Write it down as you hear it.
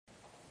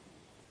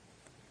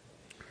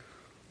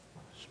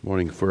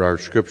Morning. For our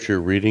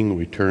scripture reading,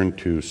 we turn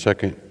to 2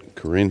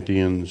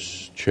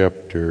 Corinthians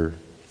chapter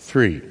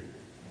 3.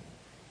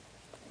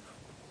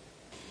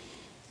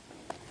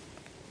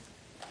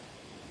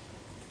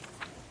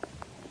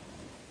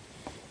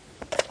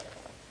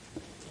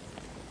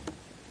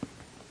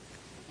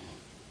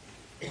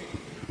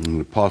 And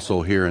the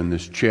apostle here in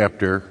this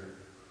chapter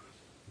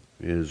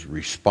is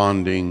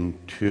responding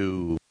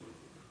to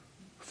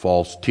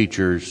false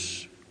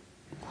teachers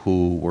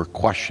who were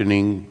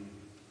questioning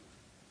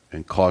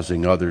and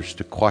causing others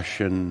to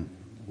question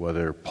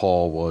whether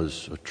Paul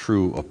was a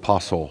true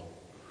apostle,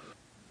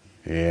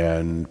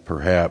 and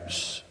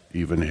perhaps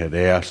even had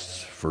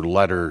asked for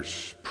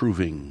letters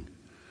proving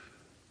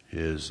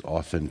his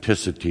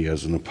authenticity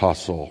as an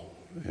apostle,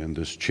 and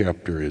this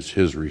chapter is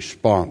his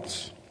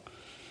response.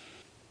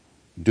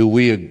 Do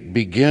we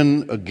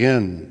begin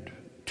again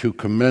to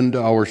commend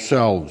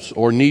ourselves,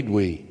 or need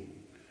we,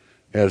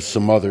 as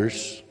some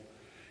others,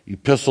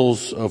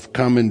 epistles of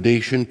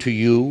commendation to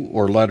you,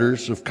 or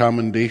letters of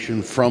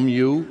commendation from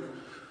you?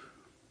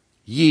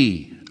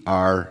 Ye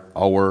are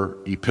our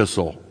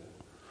epistle,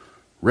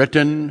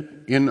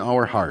 written in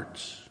our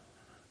hearts,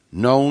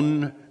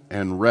 known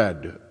and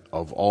read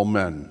of all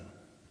men.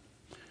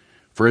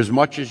 For as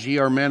much as ye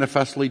are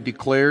manifestly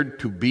declared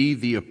to be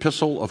the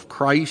epistle of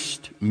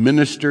Christ,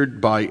 ministered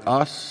by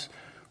us,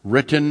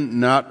 written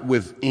not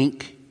with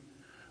ink,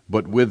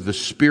 but with the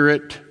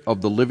Spirit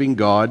of the living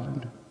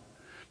God,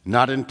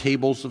 not in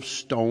tables of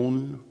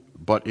stone,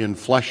 but in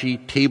fleshy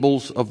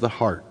tables of the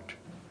heart.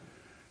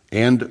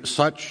 And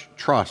such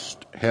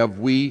trust have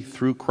we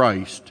through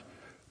Christ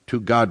to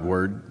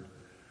Godward,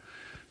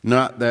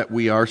 not that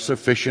we are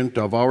sufficient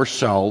of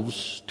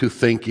ourselves to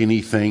think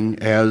anything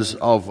as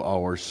of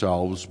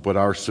ourselves, but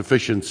our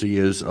sufficiency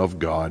is of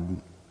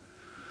God,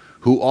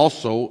 who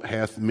also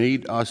hath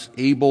made us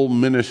able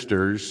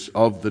ministers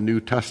of the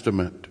New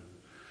Testament,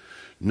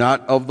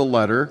 not of the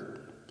letter,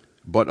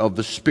 but of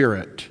the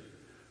Spirit.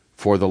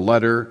 For the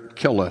letter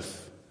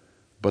killeth,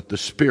 but the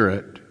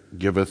Spirit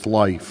giveth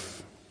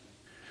life.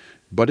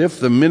 But if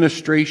the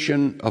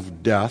ministration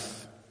of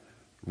death,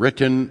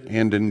 written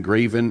and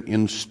engraven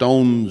in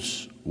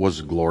stones,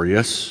 was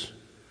glorious,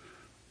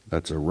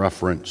 that's a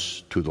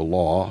reference to the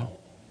law,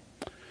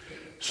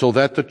 so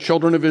that the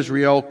children of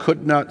Israel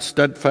could not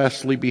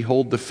steadfastly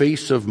behold the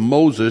face of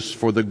Moses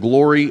for the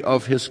glory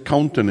of his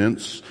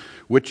countenance,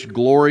 which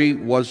glory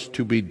was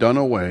to be done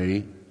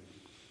away,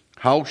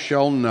 how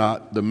shall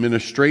not the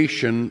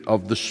ministration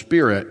of the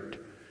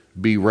Spirit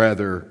be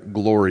rather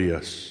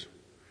glorious?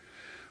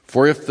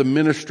 For if the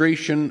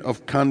ministration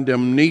of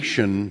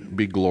condemnation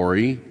be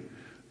glory,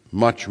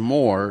 much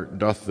more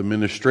doth the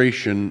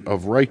ministration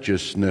of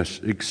righteousness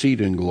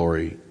exceed in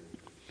glory.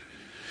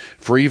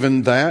 For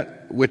even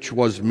that which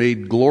was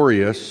made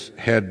glorious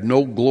had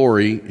no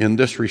glory in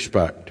this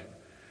respect,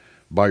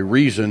 by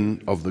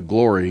reason of the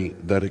glory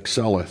that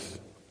excelleth.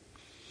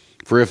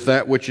 For if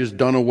that which is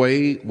done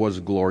away was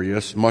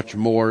glorious, much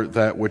more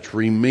that which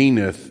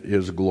remaineth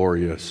is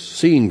glorious.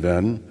 Seeing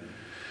then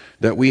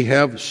that we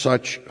have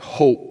such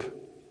hope,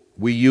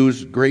 we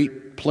use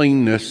great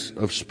plainness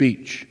of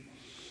speech,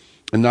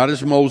 and not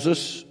as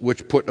Moses,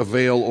 which put a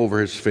veil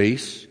over his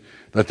face,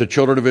 that the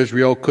children of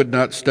Israel could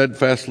not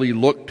steadfastly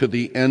look to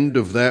the end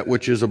of that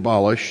which is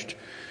abolished,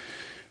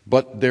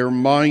 but their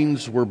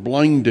minds were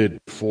blinded,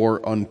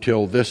 for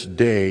until this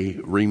day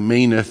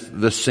remaineth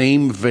the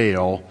same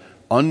veil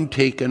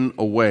untaken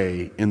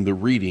away in the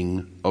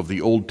reading of the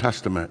Old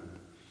Testament,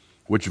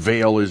 which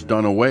veil is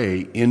done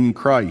away in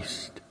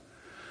Christ.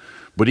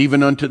 But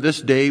even unto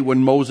this day,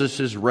 when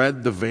Moses is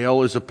read, the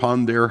veil is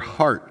upon their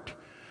heart.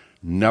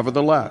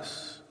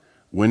 Nevertheless,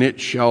 when it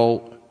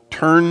shall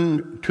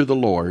turn to the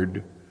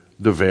Lord,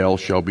 the veil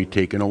shall be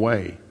taken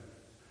away.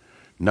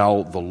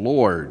 Now the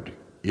Lord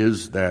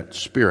is that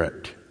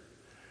Spirit,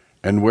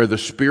 and where the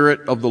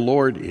Spirit of the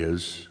Lord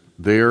is,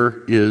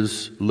 there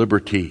is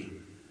liberty.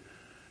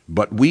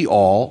 But we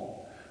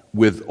all,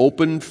 with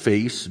open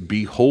face,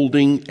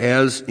 beholding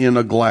as in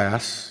a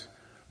glass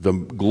the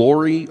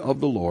glory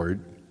of the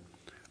Lord,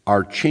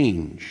 are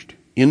changed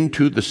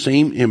into the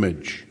same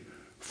image,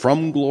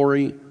 from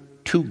glory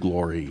to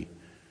glory,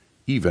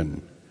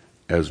 even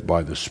as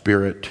by the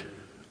Spirit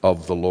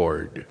of the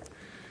Lord.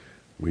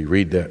 We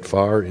read that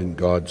far in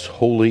God's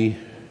holy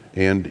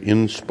and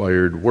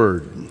inspired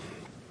word.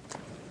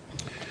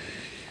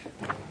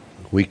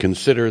 We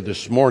consider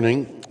this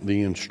morning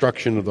the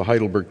instruction of the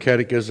Heidelberg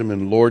Catechism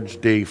in Lord's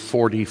Day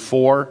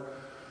 44.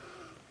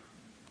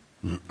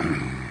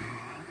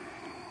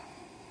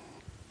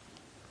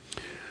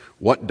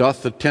 What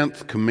doth the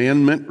 10th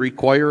commandment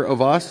require of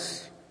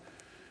us?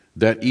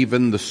 That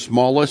even the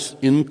smallest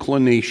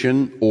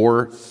inclination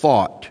or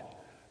thought,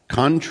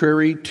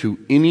 contrary to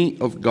any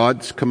of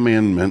God's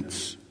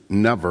commandments,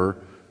 never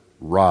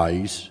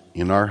rise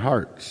in our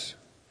hearts,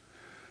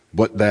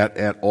 but that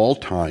at all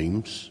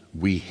times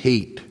we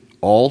hate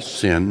all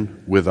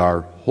sin with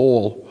our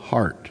whole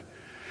heart,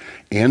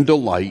 and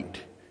delight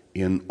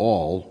in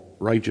all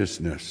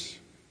righteousness.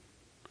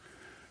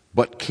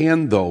 But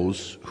can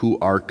those who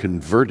are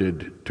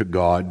converted to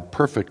God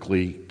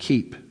perfectly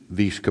keep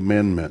these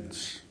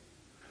commandments?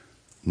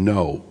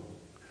 No.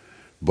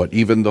 But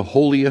even the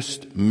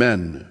holiest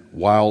men,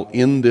 while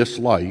in this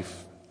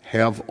life,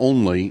 have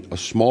only a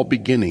small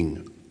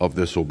beginning of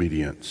this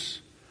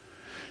obedience.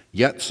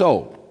 Yet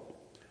so,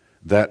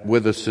 that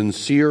with a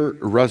sincere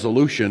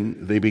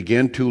resolution they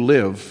began to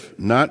live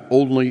not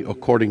only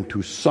according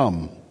to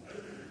some,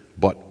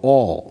 but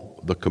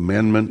all the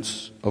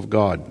commandments of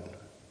God.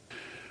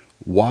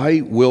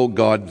 Why will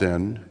God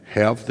then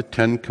have the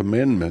 10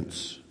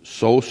 Commandments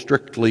so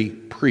strictly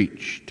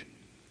preached,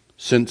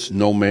 since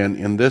no man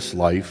in this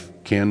life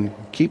can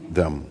keep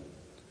them?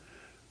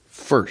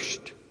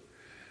 First,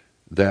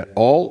 that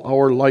all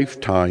our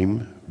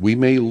lifetime we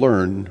may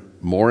learn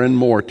more and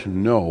more to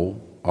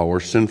know our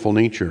sinful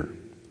nature,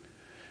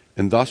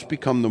 and thus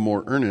become the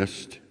more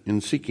earnest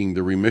in seeking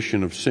the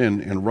remission of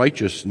sin and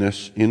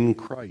righteousness in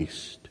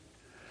Christ.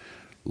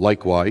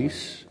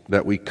 Likewise,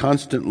 that we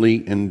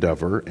constantly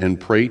endeavor and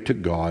pray to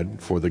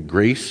God for the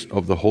grace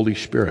of the Holy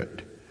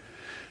Spirit,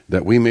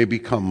 that we may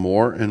become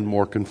more and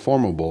more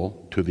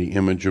conformable to the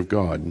image of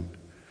God,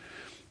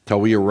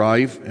 till we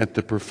arrive at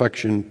the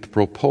perfection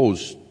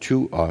proposed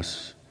to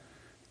us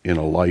in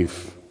a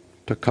life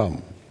to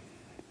come.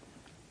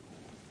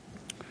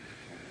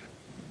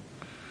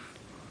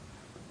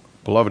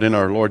 Beloved in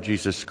our Lord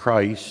Jesus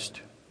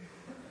Christ,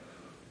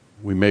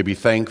 we may be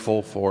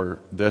thankful for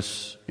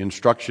this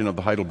instruction of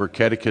the Heidelberg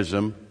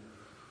Catechism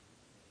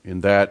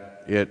in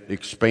that it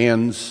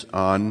expands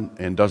on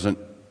and doesn't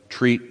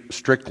treat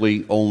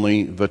strictly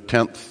only the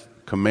 10th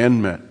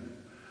commandment,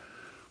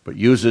 but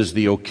uses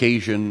the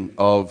occasion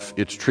of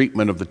its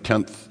treatment of the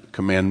 10th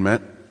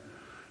commandment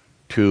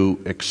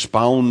to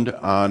expound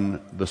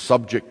on the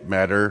subject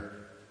matter,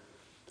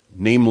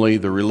 namely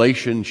the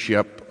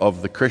relationship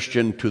of the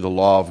Christian to the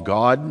law of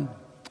God,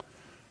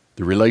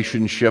 the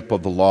relationship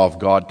of the law of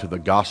God to the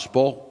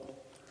gospel,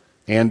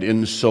 and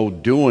in so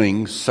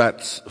doing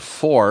sets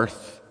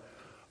forth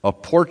a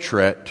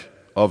portrait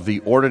of the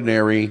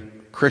ordinary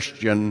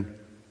Christian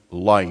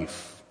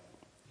life,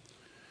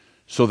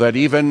 so that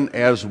even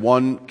as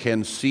one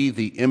can see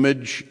the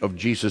image of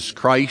Jesus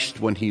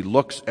Christ when he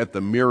looks at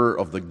the mirror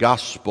of the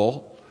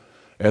gospel,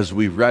 as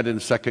we read in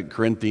 2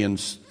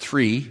 Corinthians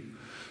 3,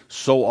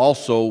 so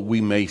also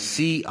we may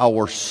see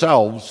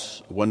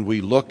ourselves when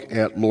we look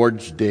at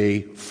Lord's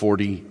Day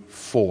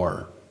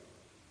 44.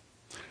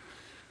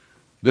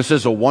 This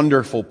is a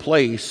wonderful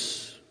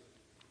place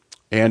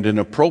and an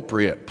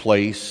appropriate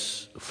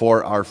place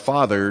for our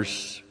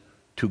fathers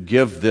to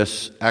give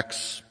this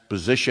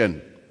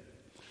exposition.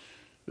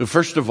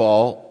 First of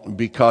all,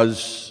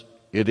 because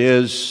it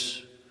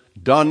is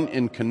done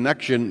in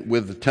connection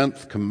with the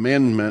 10th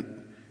commandment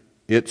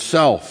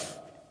itself.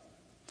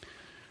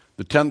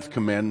 The 10th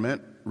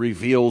commandment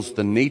reveals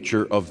the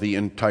nature of the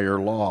entire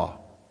law.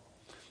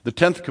 The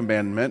 10th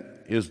commandment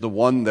is the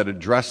one that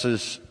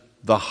addresses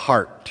the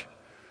heart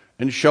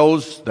and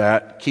shows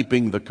that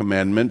keeping the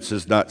commandments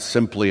is not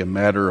simply a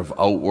matter of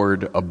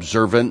outward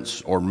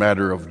observance or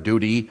matter of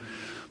duty,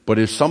 but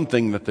is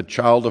something that the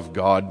child of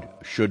God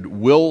should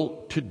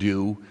will to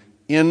do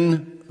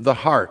in the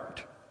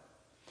heart.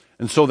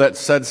 And so that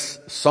says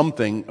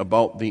something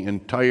about the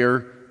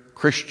entire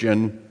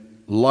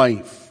Christian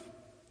life.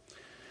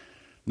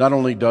 Not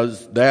only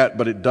does that,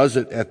 but it does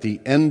it at the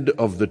end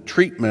of the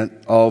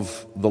treatment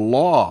of the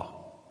law.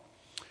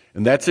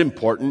 And that's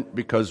important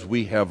because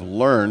we have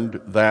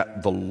learned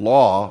that the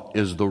law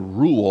is the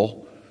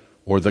rule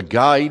or the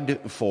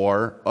guide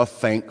for a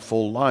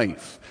thankful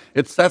life.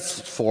 It sets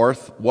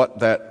forth what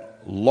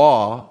that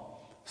law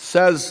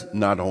says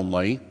not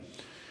only,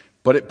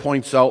 but it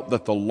points out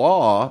that the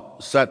law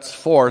sets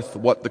forth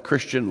what the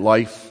Christian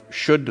life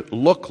should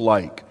look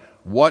like,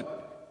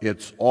 what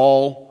it's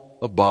all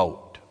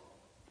about.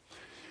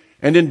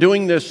 And in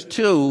doing this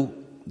too,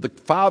 the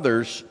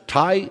fathers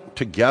tie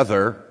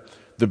together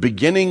the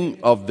beginning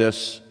of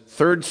this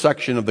third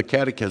section of the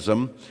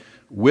Catechism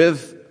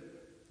with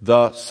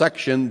the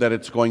section that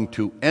it's going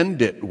to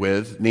end it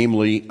with,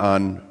 namely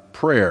on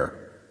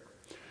prayer.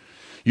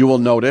 You will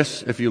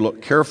notice, if you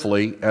look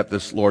carefully at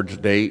this Lord's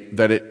Day,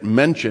 that it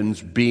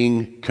mentions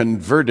being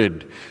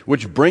converted,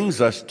 which brings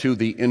us to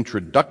the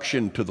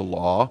introduction to the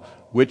law,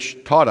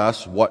 which taught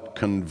us what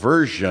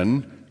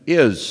conversion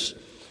is.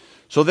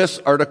 So this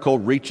article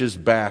reaches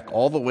back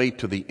all the way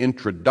to the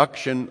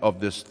introduction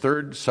of this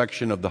third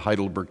section of the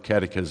Heidelberg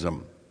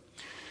Catechism.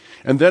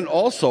 And then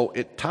also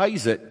it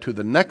ties it to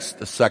the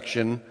next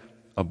section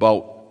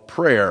about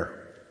prayer.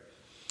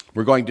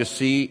 We're going to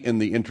see in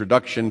the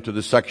introduction to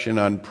the section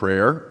on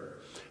prayer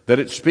that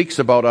it speaks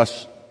about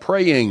us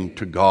praying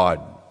to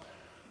God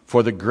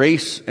for the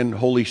grace and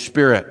Holy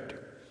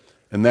Spirit.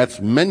 And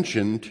that's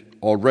mentioned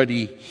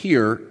already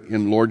here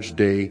in Lord's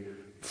Day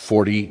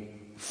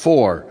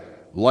 44.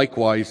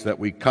 Likewise, that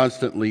we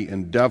constantly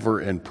endeavor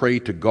and pray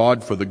to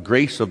God for the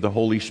grace of the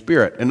Holy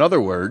Spirit. In other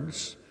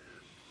words,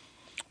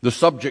 the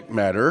subject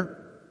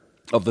matter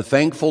of the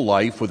thankful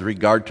life with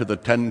regard to the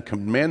 10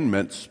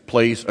 Commandments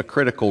plays a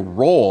critical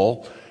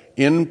role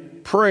in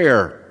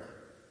prayer.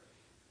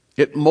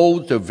 It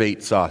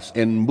motivates us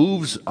and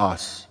moves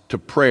us to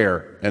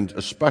prayer, and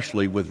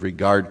especially with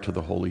regard to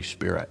the Holy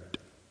Spirit.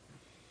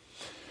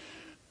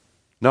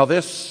 Now,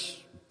 this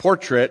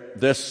portrait,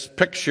 this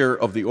picture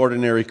of the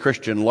ordinary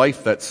Christian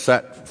life that's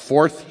set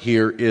forth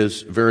here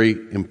is very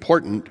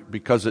important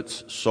because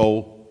it's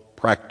so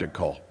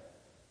practical.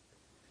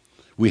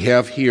 We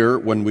have here,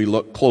 when we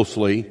look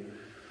closely,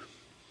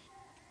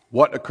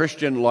 what a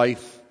Christian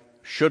life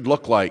should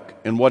look like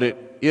and what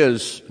it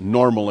is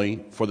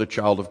normally for the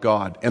child of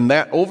God. And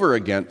that over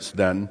against,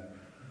 then,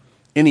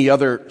 any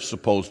other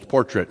supposed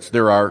portraits.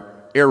 There are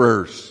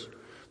errors.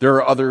 There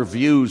are other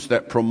views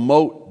that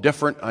promote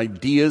different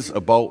ideas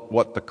about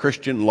what the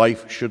Christian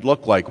life should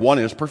look like. One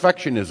is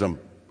perfectionism.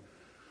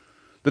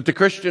 That the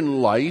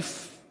Christian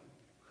life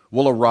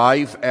will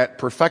arrive at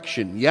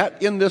perfection,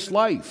 yet in this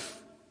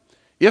life,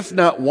 if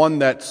not one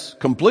that's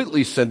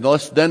completely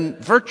sinless, then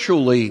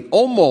virtually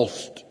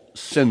almost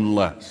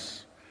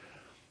sinless.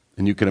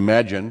 And you can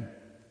imagine,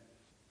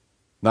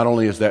 not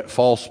only is that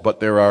false, but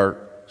there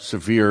are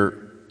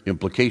severe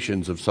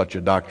implications of such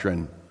a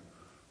doctrine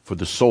for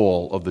the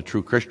soul of the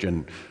true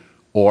Christian.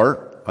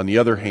 Or, on the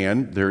other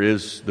hand, there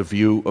is the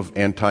view of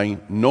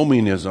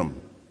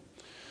antinomianism.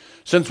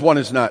 Since one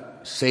is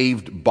not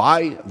saved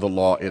by the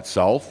law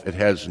itself, it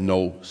has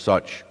no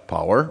such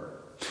power.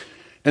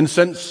 And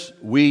since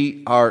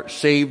we are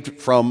saved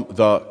from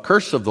the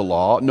curse of the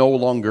law, no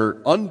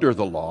longer under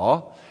the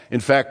law, in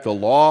fact, the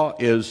law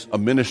is a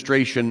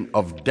ministration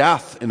of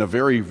death in a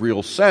very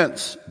real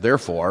sense.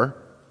 Therefore,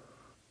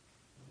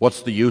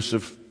 what's the use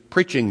of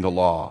preaching the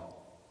law?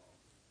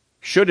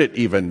 Should it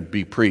even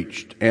be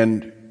preached?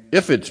 And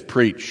if it's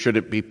preached, should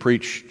it be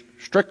preached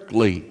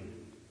strictly?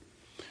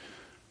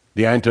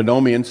 The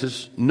antinomian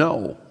says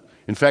no.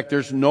 In fact,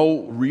 there's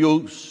no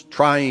use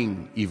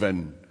trying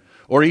even,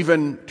 or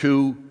even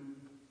to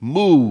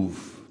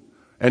move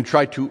and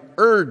try to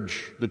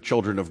urge the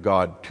children of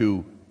God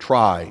to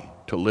try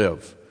to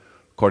live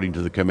according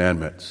to the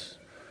commandments.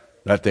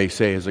 That, they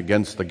say, is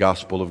against the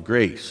gospel of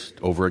grace.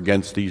 Over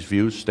against these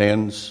views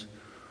stands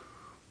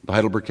the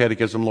Heidelberg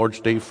Catechism, Lord's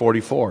Day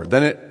 44.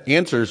 Then it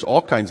answers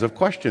all kinds of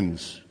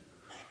questions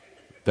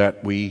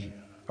that we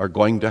are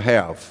going to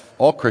have,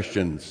 all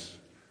Christians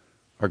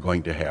are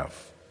going to have.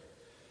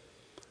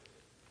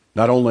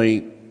 Not only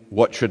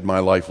what should my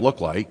life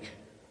look like,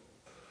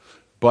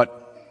 but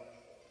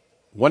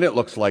when it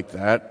looks like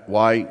that,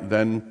 why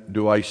then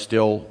do I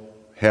still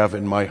have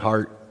in my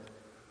heart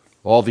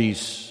all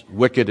these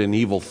wicked and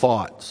evil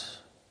thoughts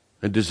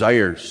and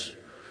desires?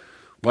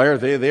 Why are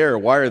they there?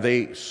 Why are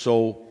they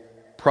so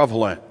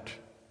prevalent?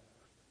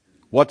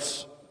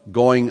 What's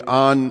going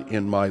on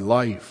in my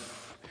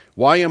life?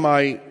 Why am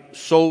I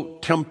so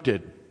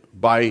tempted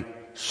by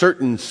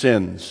certain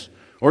sins,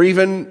 or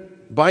even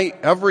by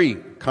every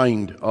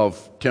kind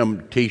of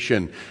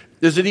temptation?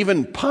 Is it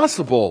even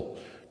possible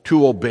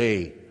to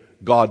obey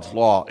God's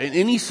law in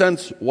any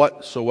sense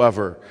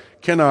whatsoever?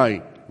 Can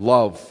I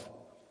love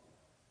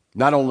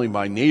not only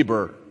my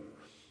neighbor,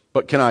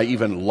 but can I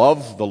even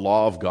love the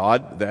law of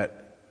God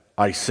that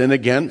I sin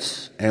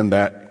against and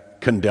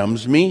that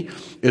condemns me?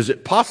 Is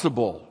it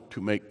possible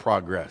to make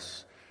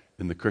progress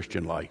in the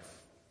Christian life?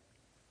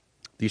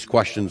 These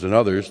questions and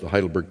others, the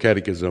Heidelberg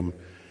Catechism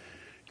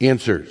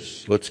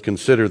answers. Let's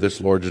consider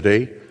this Lord's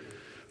Day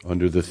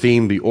under the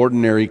theme, the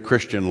ordinary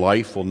Christian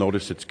life. We'll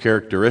notice its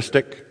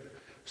characteristic,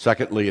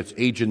 secondly, its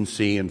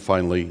agency, and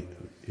finally,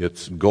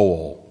 its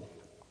goal.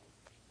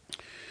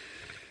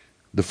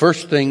 The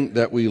first thing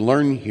that we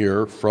learn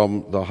here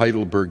from the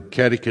Heidelberg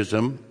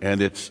Catechism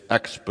and its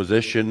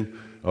exposition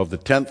of the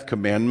 10th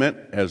commandment,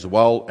 as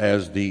well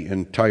as the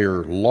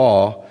entire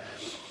law,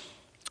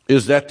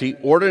 is that the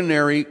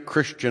ordinary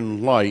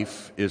Christian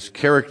life is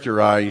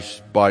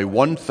characterized by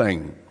one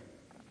thing.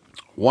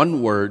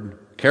 One word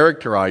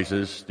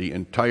characterizes the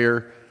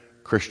entire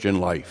Christian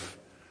life,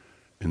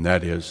 and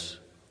that is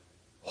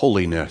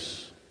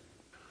holiness.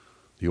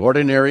 The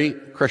ordinary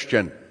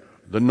Christian,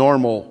 the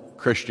normal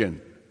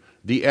Christian,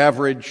 the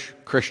average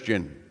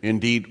Christian,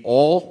 indeed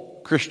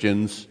all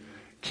Christians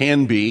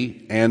can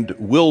be and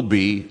will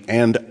be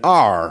and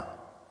are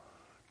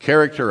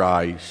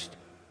characterized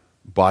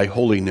by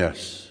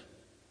holiness.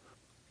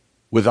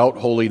 Without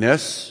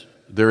holiness,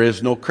 there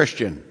is no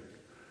Christian,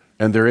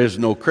 and there is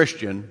no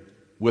Christian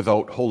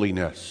without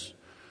holiness.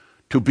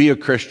 To be a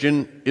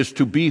Christian is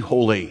to be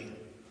holy,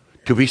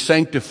 to be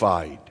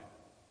sanctified.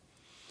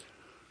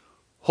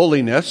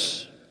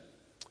 Holiness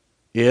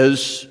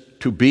is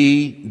to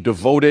be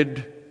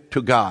devoted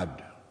to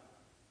God.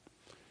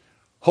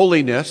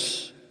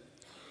 Holiness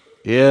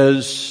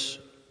is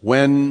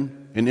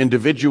when an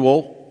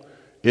individual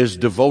is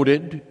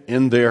devoted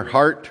in their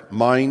heart,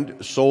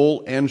 mind,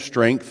 soul, and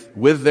strength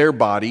with their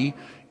body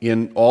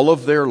in all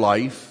of their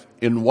life,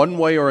 in one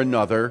way or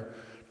another,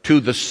 to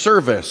the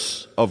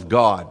service of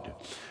God.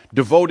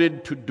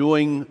 Devoted to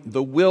doing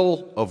the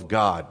will of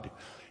God,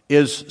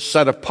 is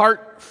set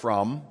apart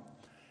from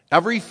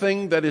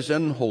everything that is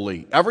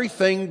unholy,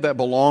 everything that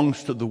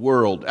belongs to the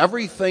world,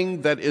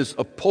 everything that is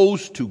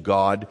opposed to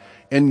God,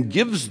 and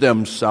gives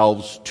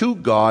themselves to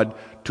God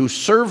to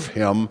serve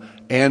Him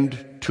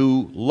and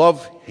to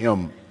love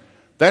Him.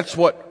 That's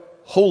what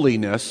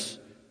holiness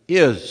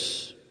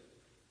is.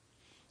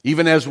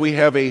 Even as we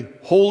have a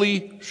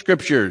holy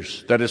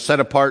scriptures that is set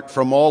apart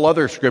from all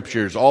other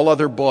scriptures, all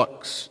other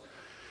books,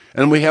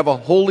 and we have a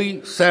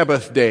holy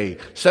Sabbath day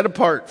set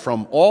apart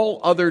from all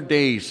other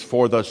days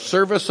for the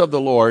service of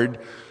the Lord,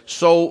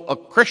 so a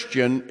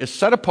Christian is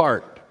set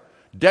apart,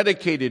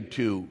 dedicated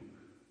to,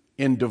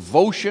 in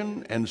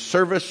devotion and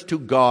service to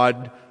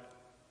God,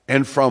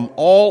 and from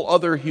all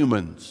other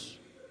humans,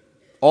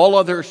 all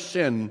other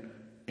sin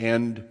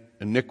and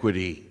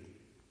iniquity.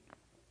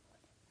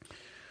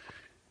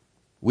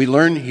 We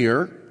learn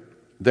here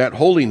that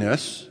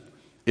holiness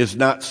is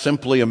not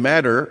simply a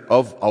matter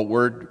of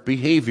outward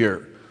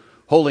behavior.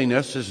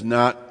 Holiness is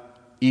not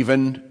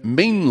even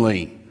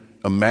mainly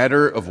a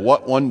matter of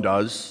what one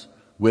does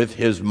with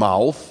his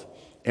mouth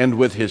and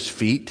with his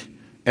feet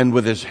and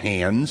with his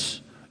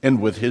hands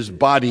and with his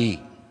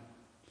body.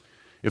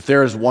 If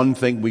there is one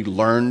thing we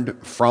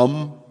learned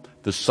from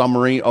the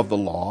summary of the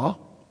law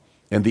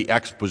and the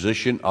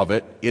exposition of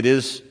it, it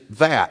is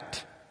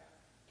that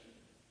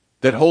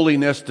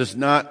holiness does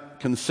not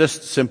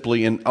consist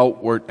simply in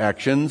outward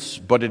actions,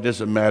 but it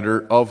is a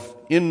matter of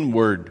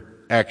inward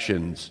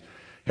actions.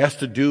 It has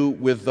to do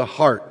with the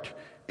heart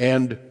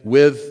and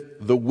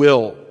with the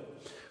will.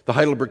 The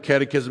Heidelberg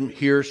Catechism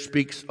here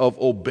speaks of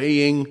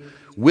obeying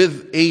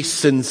with a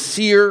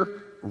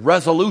sincere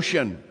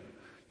resolution.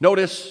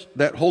 Notice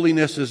that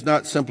holiness is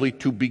not simply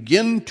to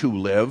begin to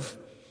live,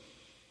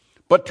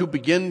 but to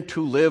begin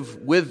to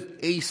live with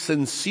a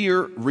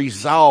sincere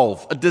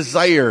resolve, a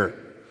desire,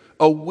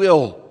 a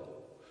will.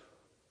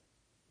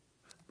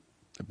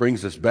 It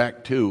brings us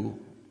back to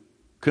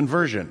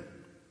conversion.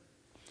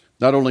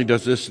 Not only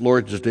does this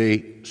Lord's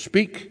Day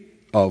speak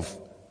of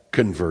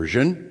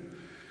conversion,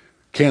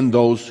 can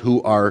those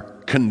who are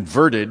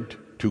converted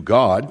to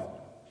God,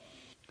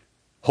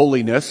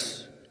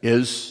 holiness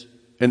is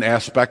an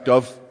aspect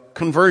of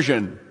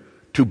conversion.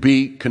 To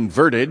be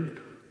converted,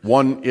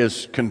 one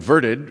is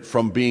converted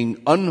from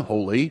being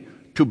unholy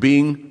to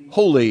being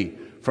holy,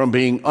 from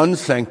being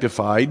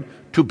unsanctified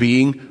to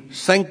being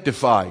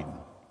sanctified.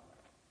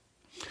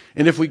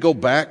 And if we go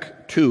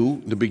back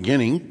to the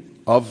beginning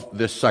of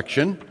this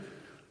section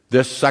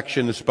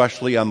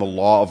especially on the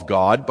law of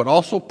God, but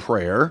also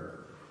prayer,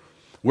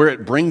 where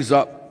it brings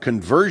up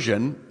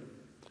conversion,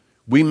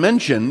 we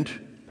mentioned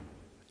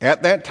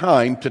at that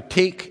time to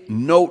take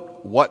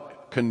note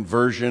what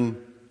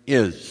conversion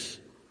is.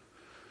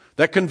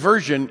 That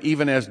conversion,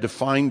 even as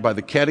defined by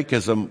the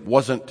Catechism,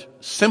 wasn't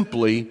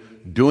simply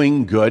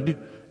doing good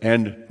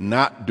and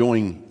not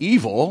doing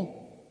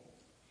evil,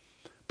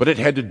 but it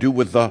had to do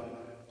with the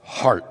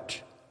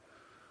heart.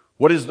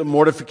 What is the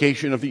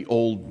mortification of the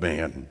old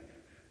man?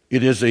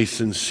 It is a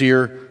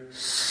sincere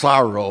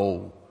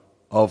sorrow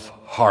of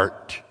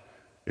heart.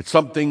 It's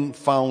something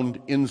found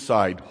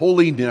inside.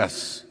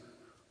 Holiness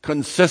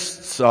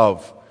consists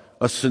of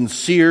a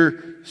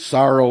sincere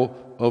sorrow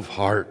of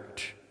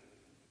heart.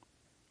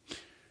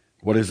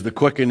 What is the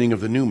quickening of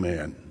the new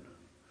man?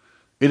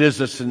 It is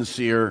a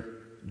sincere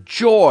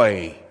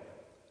joy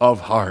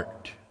of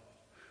heart.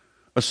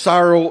 A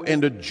sorrow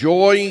and a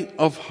joy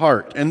of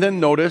heart. And then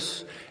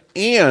notice,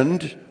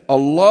 and a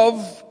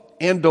love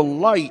and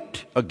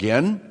delight,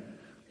 again,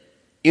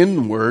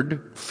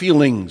 inward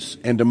feelings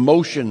and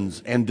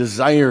emotions and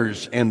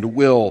desires and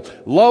will.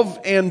 Love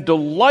and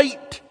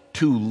delight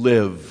to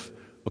live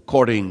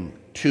according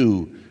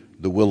to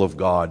the will of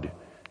God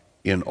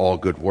in all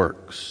good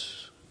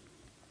works.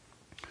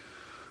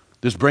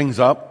 This brings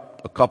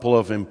up a couple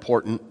of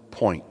important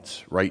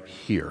points right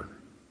here.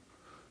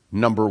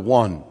 Number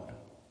one,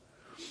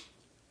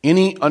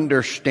 any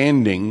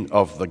understanding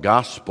of the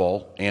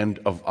gospel and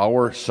of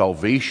our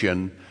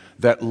salvation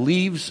that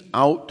leaves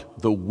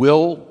out the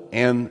will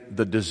and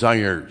the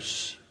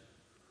desires,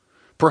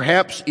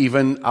 perhaps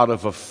even out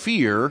of a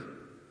fear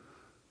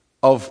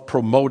of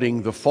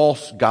promoting the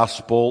false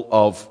gospel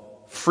of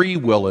free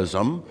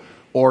willism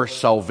or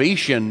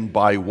salvation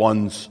by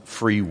one's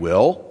free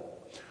will.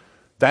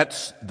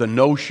 That's the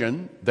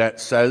notion that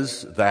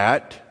says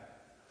that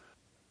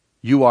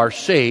you are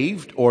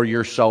saved or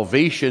your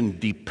salvation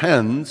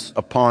depends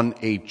upon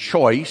a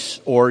choice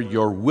or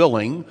your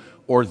willing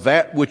or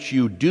that which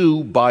you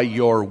do by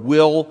your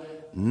will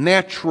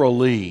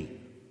naturally.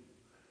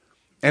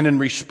 And in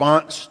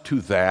response to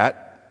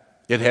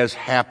that, it has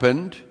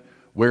happened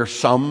where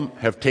some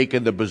have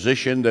taken the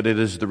position that it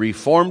is the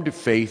Reformed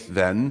faith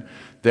then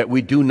that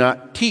we do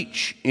not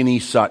teach any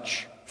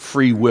such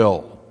free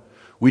will.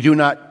 We do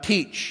not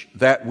teach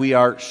that we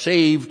are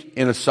saved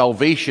in a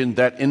salvation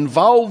that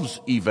involves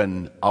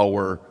even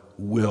our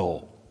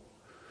will.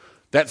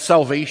 That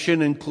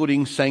salvation,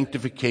 including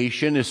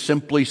sanctification, is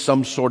simply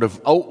some sort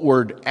of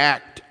outward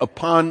act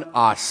upon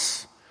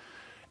us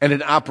and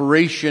an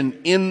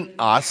operation in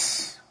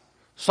us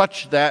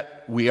such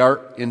that we are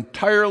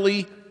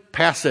entirely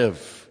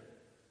passive.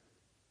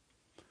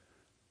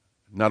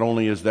 Not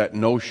only is that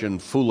notion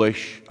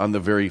foolish on the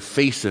very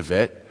face of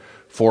it,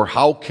 for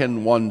how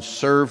can one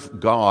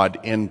serve God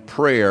in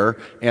prayer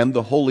and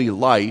the holy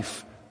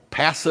life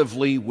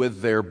passively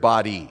with their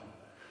body?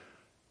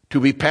 To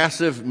be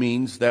passive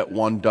means that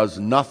one does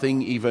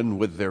nothing even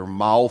with their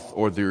mouth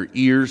or their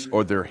ears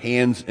or their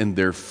hands and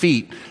their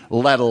feet,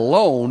 let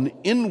alone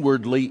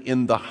inwardly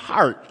in the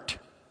heart.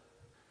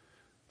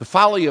 The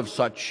folly of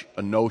such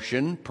a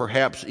notion,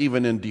 perhaps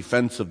even in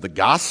defense of the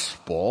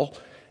gospel,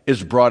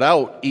 is brought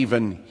out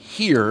even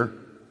here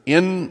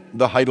in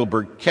the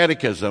Heidelberg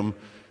Catechism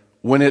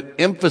when it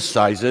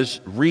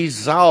emphasizes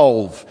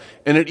resolve,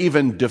 and it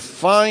even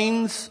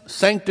defines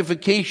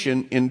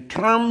sanctification in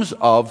terms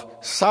of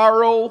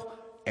sorrow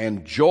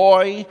and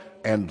joy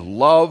and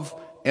love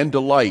and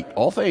delight,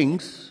 all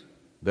things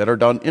that are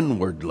done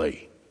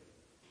inwardly.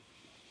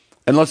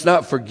 And let's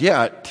not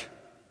forget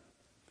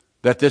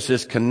that this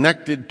is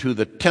connected to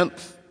the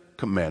 10th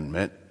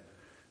commandment,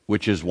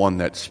 which is one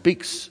that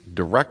speaks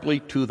directly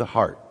to the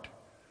heart.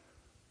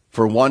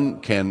 For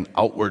one can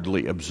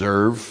outwardly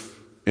observe,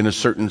 in a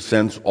certain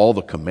sense, all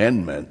the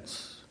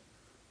commandments,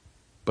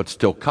 but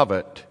still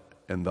covet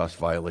and thus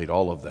violate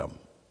all of them.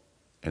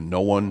 And no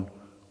one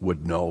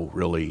would know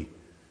really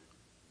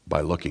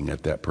by looking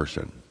at that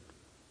person.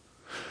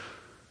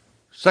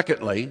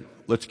 Secondly,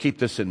 let's keep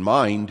this in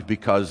mind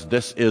because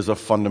this is a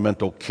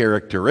fundamental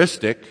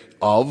characteristic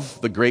of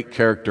the great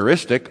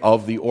characteristic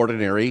of the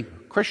ordinary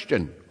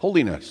Christian,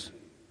 holiness.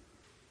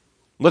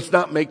 Let's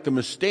not make the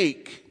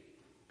mistake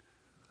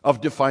of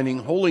defining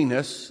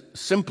holiness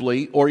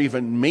simply or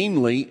even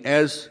mainly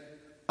as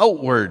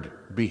outward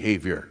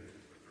behavior.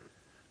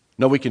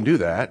 No, we can do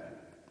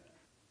that.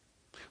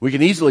 We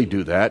can easily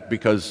do that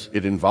because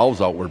it involves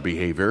outward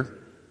behavior.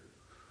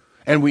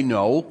 And we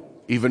know,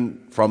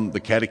 even from the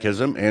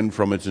Catechism and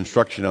from its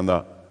instruction on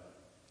the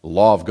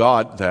law of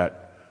God, that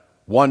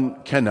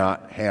one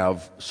cannot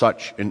have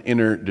such an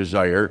inner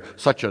desire,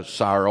 such a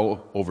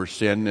sorrow over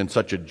sin, and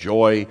such a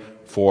joy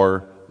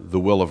for the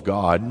will of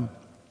God,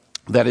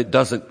 that it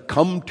doesn't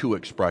come to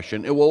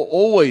expression. It will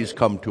always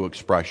come to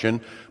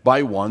expression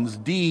by one's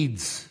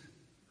deeds,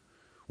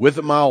 with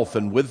the mouth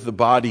and with the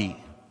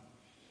body.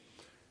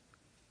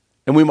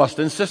 And we must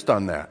insist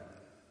on that.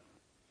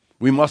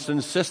 We must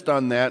insist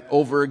on that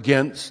over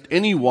against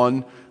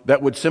anyone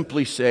that would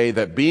simply say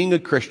that being a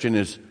Christian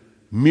is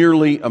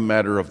merely a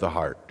matter of the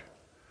heart.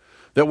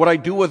 That what I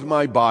do with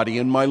my body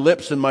and my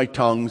lips and my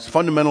tongues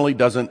fundamentally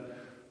doesn't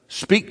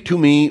speak to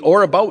me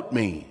or about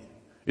me.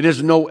 It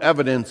is no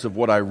evidence of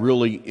what I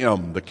really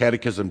am. The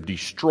Catechism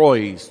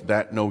destroys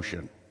that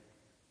notion.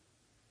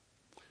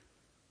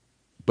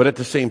 But at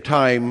the same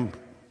time,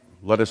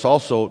 let us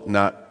also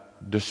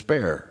not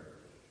despair.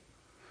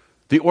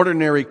 The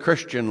ordinary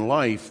Christian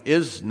life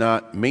is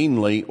not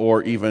mainly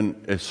or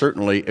even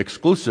certainly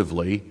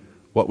exclusively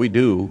what we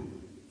do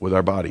with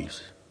our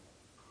bodies.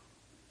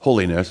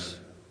 Holiness,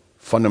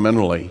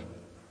 fundamentally,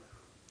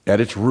 at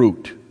its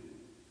root,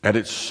 at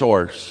its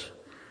source,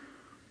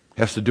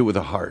 has to do with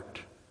the heart.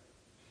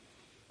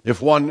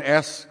 If one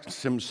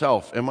asks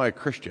himself, am I a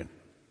Christian?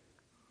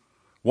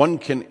 One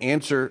can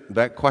answer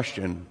that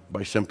question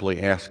by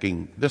simply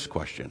asking this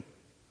question.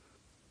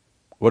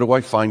 What do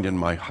I find in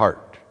my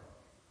heart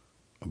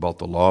about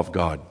the law of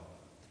God?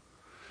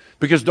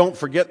 Because don't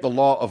forget, the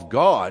law of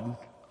God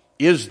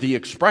is the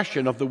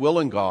expression of the will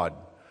in God.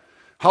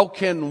 How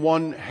can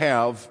one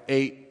have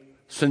a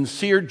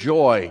sincere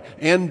joy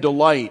and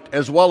delight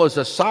as well as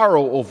a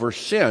sorrow over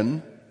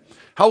sin?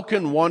 How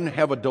can one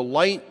have a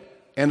delight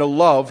and a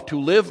love to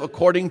live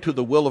according to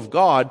the will of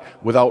God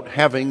without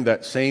having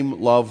that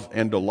same love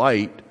and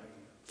delight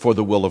for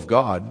the will of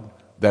God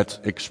that's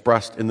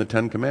expressed in the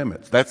Ten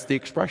Commandments? That's the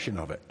expression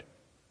of it.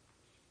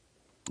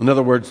 In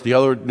other words, the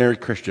ordinary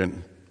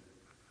Christian,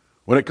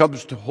 when it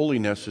comes to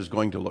holiness, is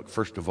going to look,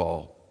 first of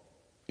all,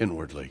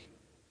 inwardly.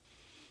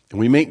 And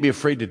we might be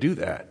afraid to do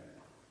that.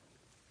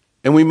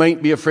 And we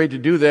might be afraid to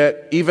do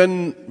that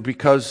even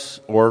because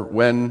or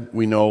when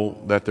we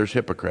know that there's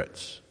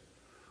hypocrites.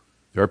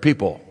 There are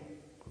people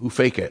who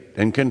fake it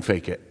and can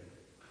fake it.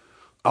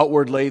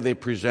 Outwardly, they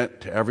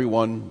present to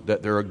everyone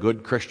that they're a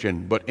good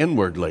Christian, but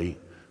inwardly,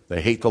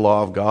 they hate the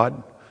law of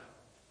God.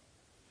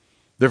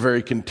 They're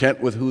very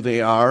content with who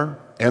they are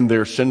and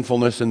their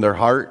sinfulness in their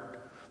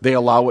heart. They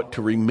allow it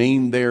to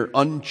remain there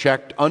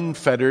unchecked,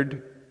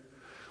 unfettered,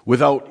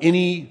 without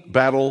any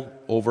battle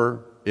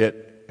over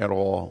it at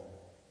all.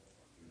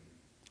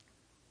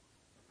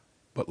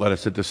 But let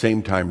us at the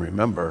same time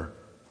remember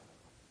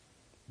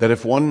that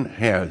if one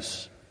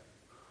has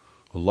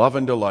love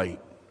and delight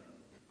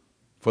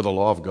for the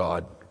law of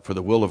God, for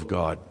the will of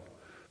God,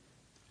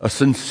 a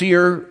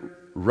sincere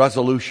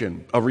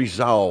resolution, a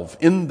resolve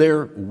in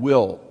their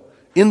will,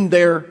 in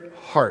their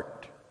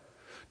heart,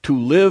 to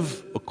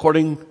live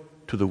according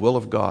to the will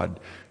of God,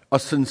 a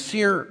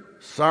sincere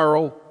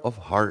sorrow of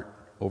heart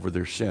over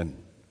their sin,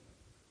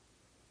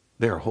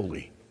 they are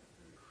holy.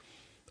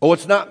 Oh,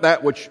 it's not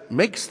that which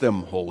makes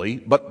them holy,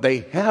 but they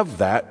have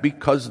that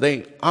because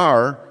they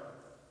are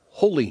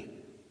holy.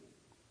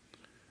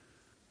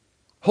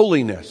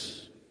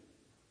 Holiness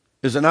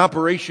is an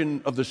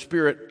operation of the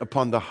Spirit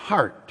upon the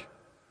heart,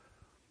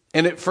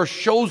 and it first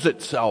shows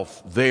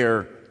itself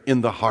there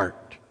in the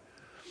heart.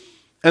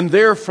 And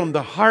there from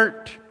the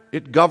heart,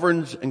 it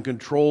governs and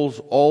controls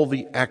all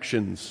the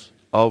actions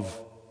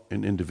of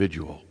an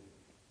individual.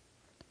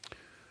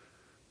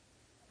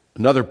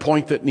 Another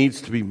point that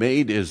needs to be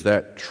made is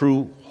that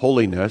true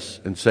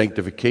holiness and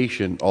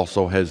sanctification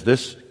also has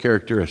this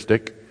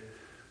characteristic.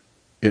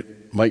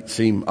 It might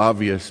seem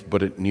obvious,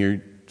 but it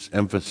needs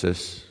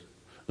emphasis,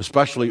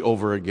 especially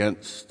over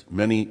against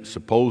many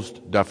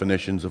supposed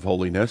definitions of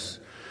holiness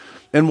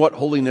and what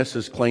holiness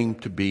is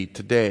claimed to be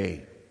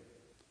today.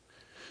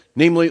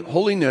 Namely,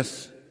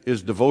 holiness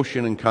is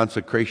devotion and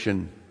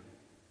consecration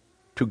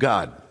to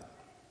God.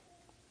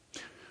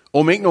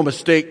 Oh, make no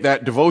mistake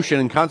that devotion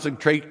and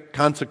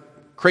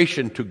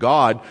consecration to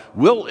God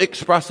will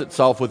express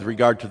itself with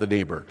regard to the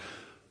neighbor.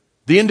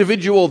 The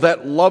individual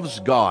that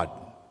loves God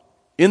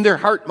in their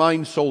heart,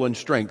 mind, soul, and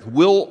strength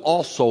will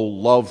also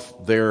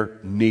love their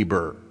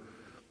neighbor.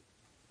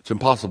 It's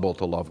impossible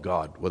to love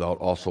God without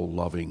also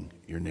loving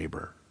your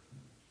neighbor.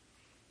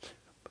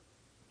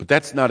 But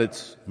that's not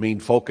its main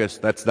focus.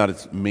 That's not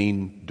its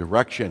main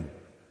direction.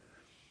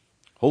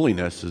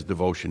 Holiness is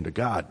devotion to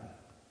God.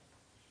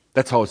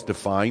 That's how it's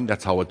defined.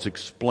 That's how it's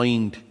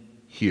explained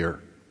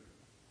here.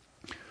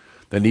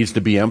 That needs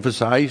to be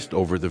emphasized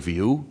over the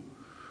view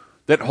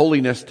that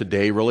holiness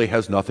today really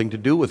has nothing to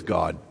do with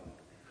God.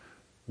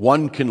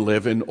 One can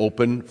live in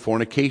open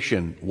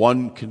fornication.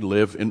 One can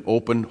live in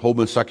open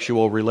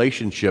homosexual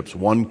relationships.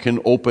 One can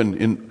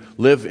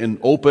live in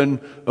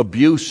open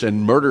abuse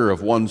and murder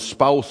of one's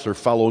spouse or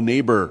fellow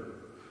neighbor.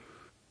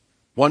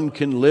 One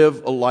can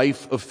live a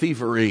life of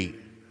thievery,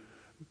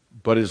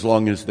 but as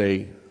long as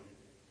they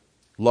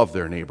love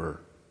their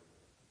neighbor,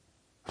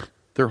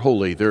 they're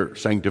holy, they're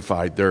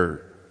sanctified,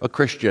 they're a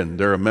Christian,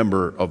 they're a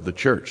member of the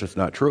church. That's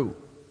not true.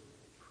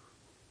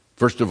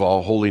 First of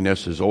all,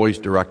 holiness is always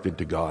directed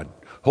to God.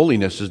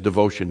 Holiness is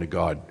devotion to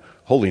God.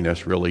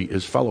 Holiness really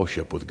is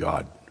fellowship with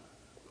God.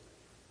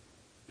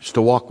 It's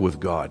to walk with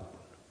God.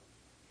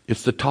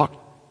 It's to talk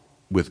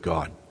with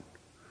God.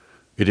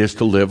 It is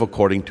to live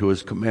according to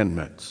His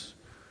commandments,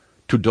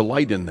 to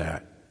delight in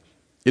that.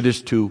 It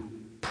is to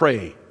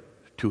pray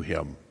to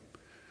Him.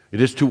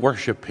 It is to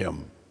worship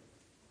Him.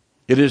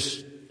 It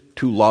is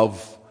to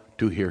love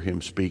to hear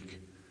Him speak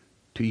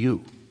to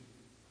you.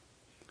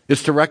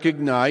 It's to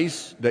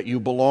recognize that you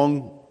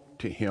belong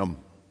to Him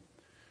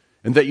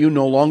and that you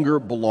no longer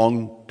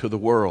belong to the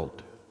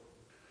world,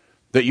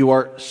 that you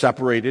are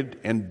separated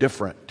and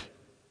different.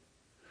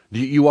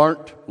 You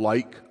aren't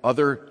like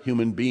other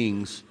human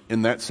beings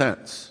in that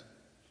sense.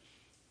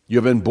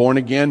 You've been born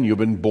again. You've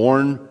been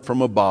born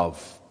from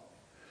above.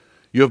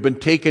 You have been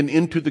taken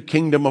into the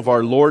kingdom of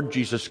our Lord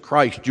Jesus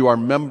Christ. You are a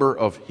member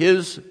of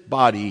His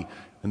body,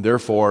 and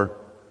therefore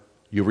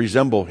you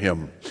resemble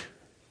Him.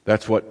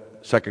 That's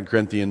what 2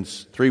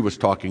 Corinthians 3 was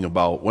talking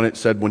about when it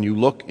said, when you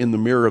look in the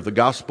mirror of the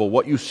gospel,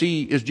 what you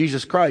see is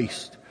Jesus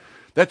Christ.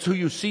 That's who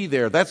you see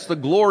there. That's the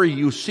glory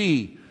you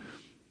see.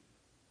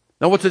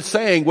 Now what's it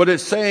saying? What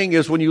it's saying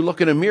is when you look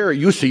in a mirror,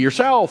 you see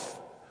yourself.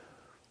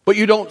 But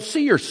you don't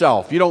see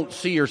yourself. You don't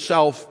see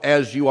yourself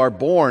as you are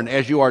born,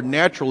 as you are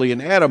naturally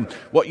in Adam.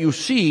 What you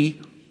see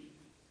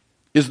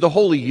is the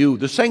holy you,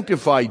 the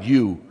sanctified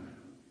you.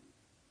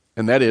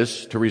 And that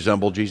is to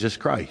resemble Jesus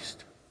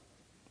Christ.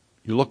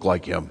 You look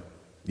like Him.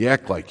 You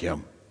act like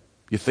Him.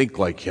 You think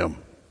like Him.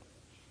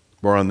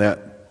 More on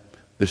that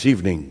this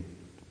evening.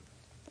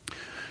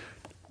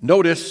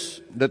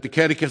 Notice that the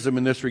Catechism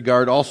in this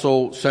regard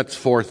also sets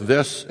forth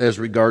this as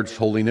regards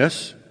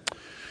holiness,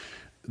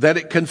 that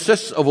it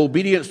consists of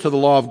obedience to the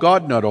law of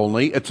God not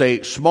only, it's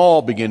a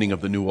small beginning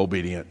of the new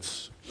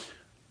obedience.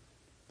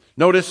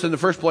 Notice in the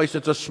first place,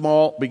 it's a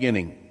small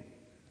beginning.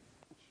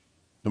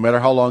 No matter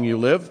how long you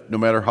live, no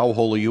matter how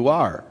holy you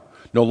are,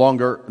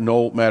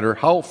 no matter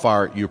how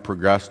far you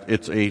progressed,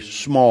 it's a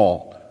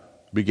small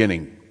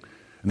beginning.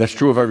 And that's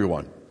true of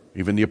everyone,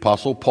 even the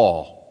Apostle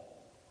Paul,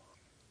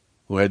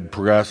 who had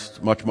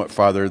progressed much, much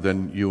farther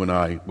than you and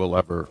I will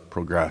ever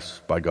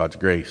progress by God's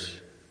grace.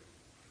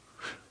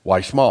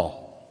 Why small?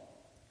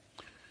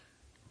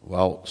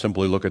 Well,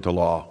 simply look at the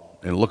law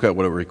and look at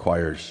what it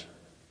requires.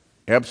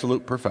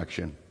 Absolute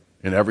perfection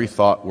in every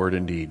thought, word,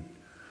 and deed.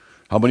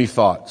 How many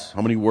thoughts,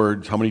 how many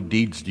words, how many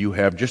deeds do you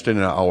have just in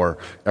an hour?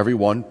 Every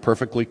one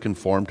perfectly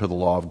conformed to the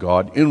law of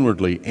God,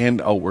 inwardly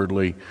and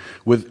outwardly,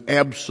 with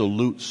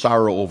absolute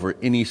sorrow over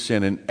any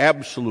sin and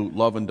absolute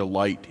love and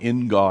delight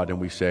in God. And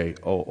we say,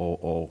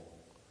 oh,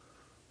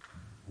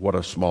 what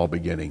a small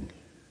beginning.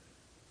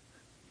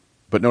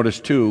 But notice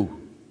too,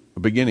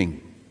 a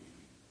beginning.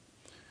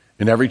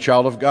 In every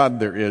child of God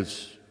there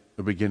is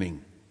a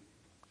beginning.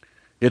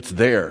 It's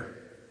there.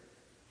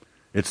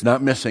 It's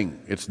not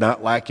missing. It's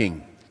not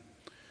lacking.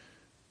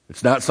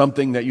 It's not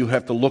something that you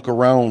have to look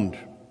around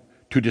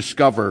to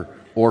discover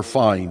or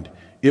find.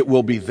 It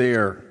will be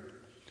there.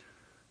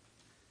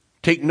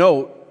 Take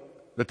note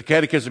that the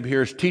Catechism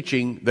here is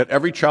teaching that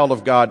every child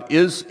of God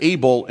is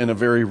able, in a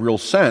very real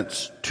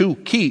sense, to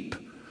keep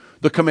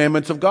the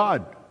commandments of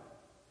God.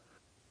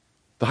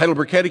 The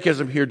Heidelberg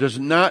Catechism here does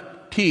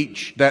not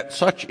teach that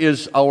such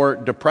is our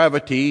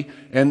depravity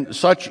and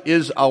such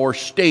is our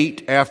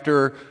state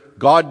after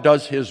God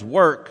does His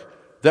work,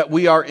 that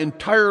we are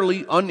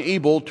entirely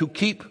unable to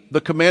keep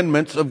the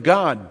commandments of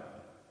God.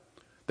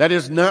 That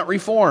is not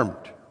Reformed.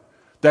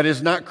 That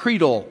is not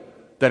creedal.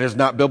 That is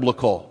not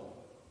biblical.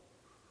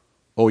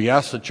 Oh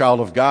yes, a child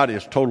of God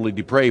is totally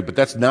depraved, but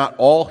that's not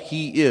all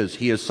he is.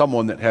 He is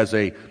someone that has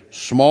a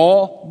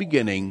small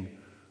beginning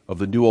of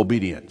the new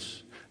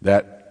obedience.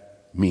 That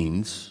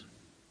means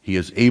he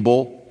is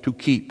able to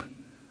keep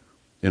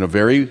in a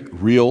very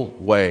real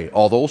way,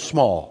 although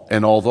small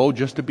and although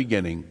just a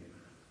beginning,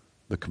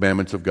 the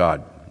commandments of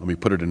God. Let me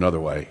put it another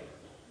way.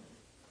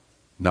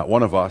 Not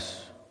one of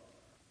us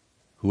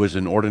who is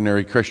an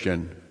ordinary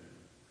Christian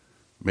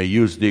may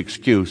use the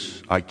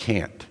excuse, I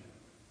can't.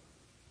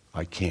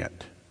 I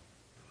can't.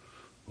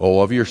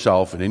 Oh, of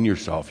yourself and in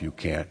yourself you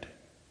can't.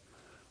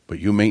 But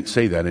you mayn't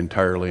say that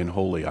entirely and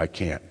wholly, I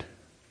can't.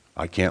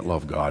 I can't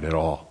love God at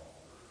all.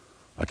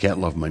 I can't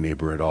love my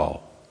neighbor at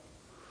all.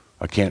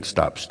 I can't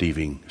stop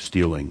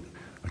stealing.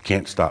 I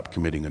can't stop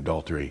committing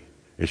adultery.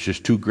 It's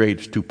just too great,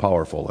 it's too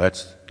powerful.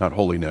 That's not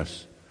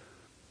holiness.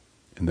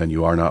 And then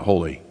you are not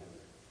holy.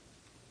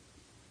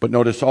 But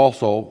notice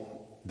also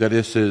that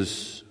this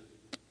is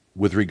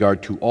with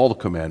regard to all the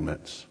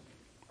commandments.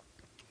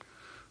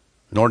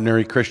 An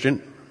ordinary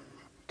Christian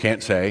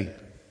can't say,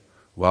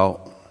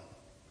 well,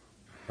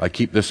 I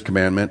keep this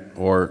commandment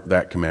or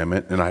that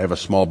commandment, and I have a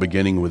small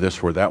beginning with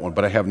this or that one,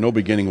 but I have no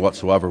beginning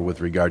whatsoever with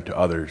regard to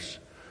others.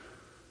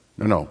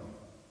 No.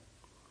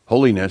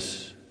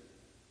 Holiness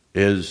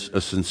is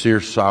a sincere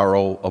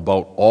sorrow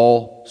about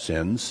all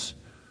sins,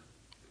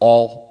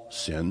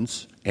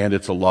 and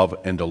it's a love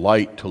and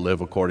delight to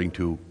live according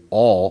to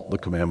all the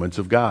commandments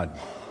of God.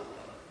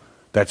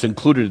 That's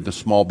included in the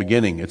small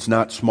beginning. It's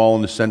not small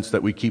in the sense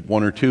that we keep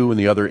one or two and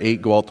the other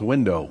 8 go out the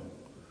window.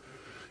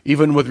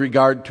 Even with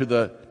regard to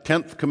the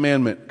 10th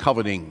commandment,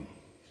 coveting,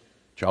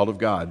 child of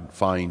God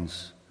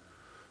finds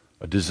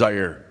a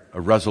desire, a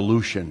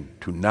resolution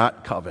to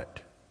not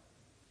covet.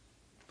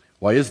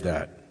 Why is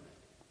that?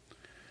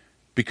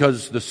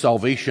 Because the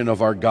salvation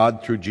of our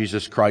God through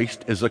Jesus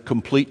Christ is a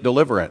complete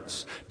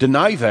deliverance.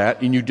 Deny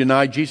that and you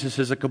deny Jesus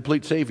is a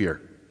complete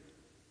Savior.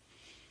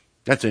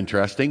 That's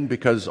interesting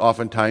because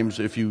oftentimes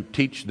if you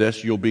teach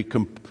this, you'll be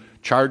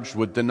charged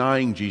with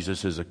denying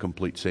Jesus is a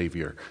complete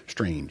Savior.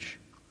 Strange.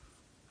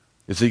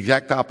 It's the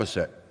exact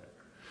opposite.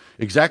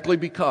 Exactly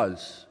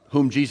because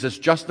whom Jesus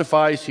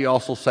justifies, he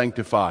also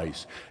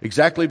sanctifies.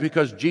 Exactly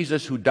because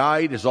Jesus who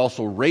died is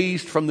also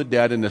raised from the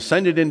dead and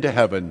ascended into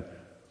heaven.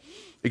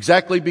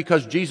 Exactly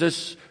because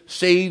Jesus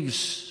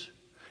saves,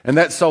 and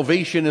that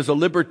salvation is a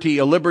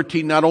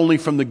liberty not only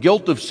from the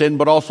guilt of sin,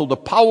 but also the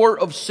power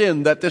of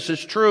sin, that this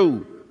is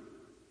true.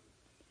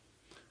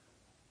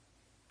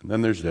 And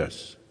then there's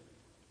this.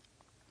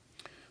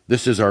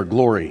 This is our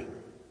glory.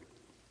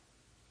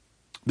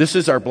 This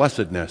is our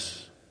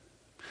blessedness.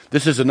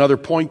 This is another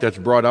point that's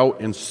brought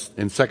out in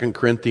 2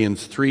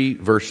 Corinthians 3,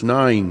 verse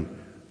 9.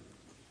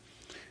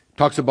 It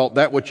talks about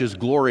that which is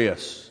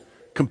glorious.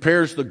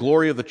 Compares the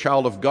glory of the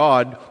child of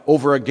God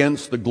over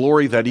against the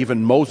glory that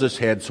even Moses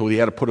had, so he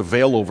had to put a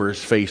veil over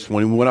his face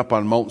when he went up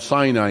on Mount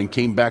Sinai and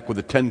came back with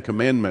the 10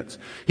 commandments.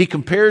 He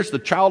compares the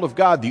child of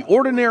God, the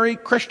ordinary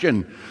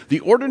Christian,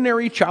 the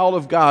ordinary child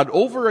of God,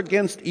 over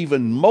against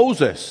even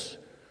Moses.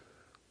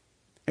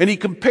 And he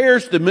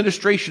compares the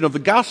ministration of the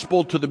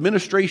gospel to the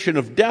ministration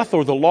of death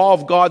or the law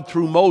of God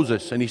through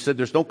Moses. And he said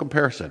there's no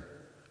comparison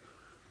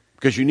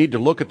because you need to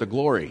look at the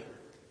glory.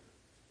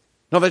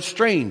 Now that's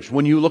strange.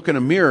 When you look in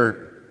a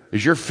mirror,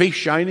 is your face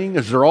shining?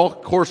 Is there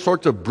all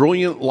sorts of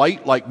brilliant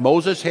light like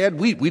Moses had?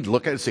 We'd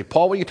look at it and say,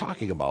 Paul, what are you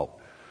talking about?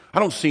 I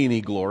don't see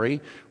any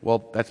glory.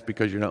 Well, that's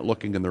because you're not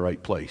looking in the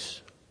right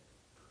place.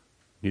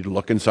 You need to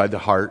look inside the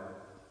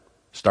heart,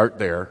 start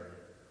there,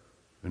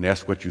 and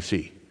ask what you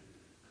see.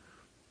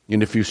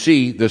 And if you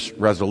see this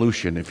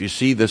resolution, if you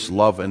see this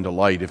love and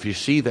delight, if you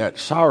see that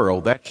sorrow,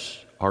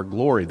 that's our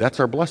glory, that's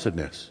our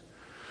blessedness.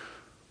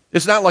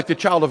 It's not like the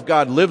child of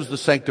God lives the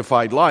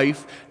sanctified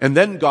life, and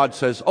then God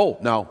says, oh,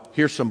 now,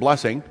 here's some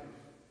blessing.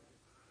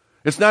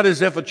 It's not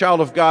as if a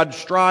child of God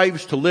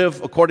strives to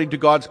live according to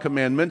God's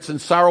commandments and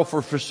sorrow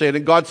for sin,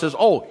 and God says,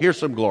 oh, here's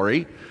some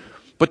glory.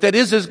 But that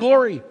is His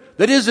glory.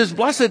 That is His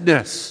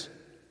blessedness.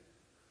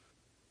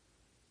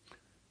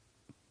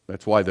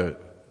 That's why the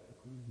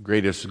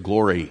greatest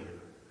glory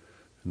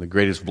and the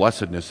greatest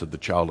blessedness of the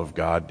child of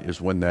God is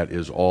when that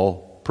is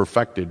all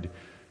perfected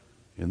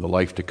in the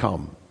life to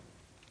come.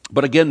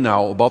 But again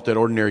now, about that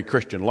ordinary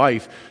Christian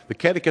life, the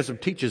Catechism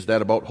teaches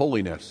that about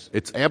holiness.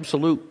 It's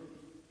absolute.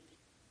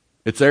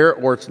 It's there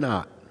or it's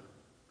not.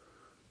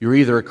 You're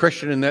either a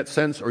Christian in that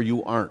sense or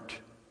you aren't.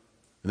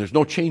 And there's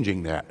no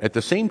changing that. At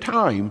the same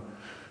time,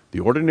 the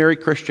ordinary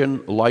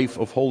Christian life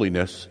of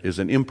holiness is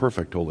an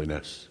imperfect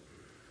holiness.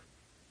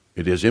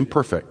 It is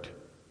imperfect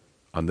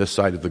on this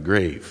side of the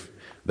grave.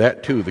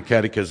 That too, the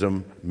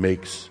Catechism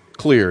makes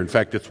clear. In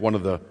fact, it's one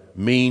of the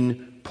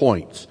main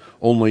points.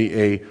 Only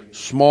a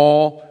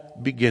small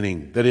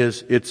beginning. That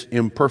is, it's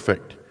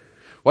imperfect.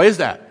 Why is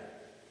that?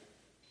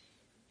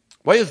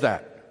 Why is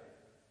that?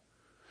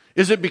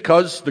 Is it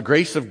because the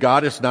grace of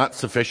God is not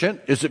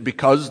sufficient? Is it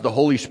because the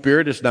Holy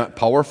Spirit is not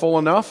powerful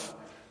enough?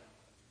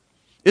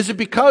 Is it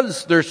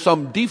because there's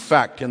some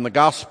defect in the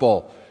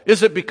gospel?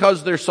 Is it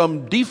because there's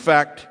some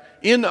defect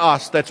in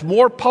us that's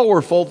more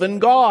powerful than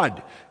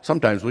God?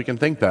 Sometimes we can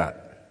think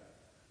that.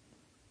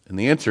 And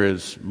the answer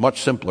is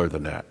much simpler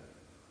than that.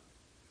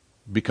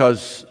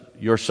 Because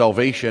your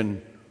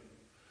salvation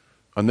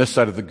on this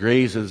side of the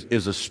grave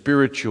is a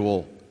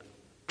spiritual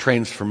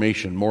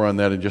transformation. More on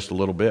that in just a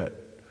little bit.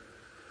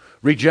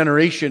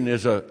 Regeneration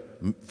is a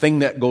thing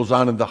that goes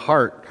on in the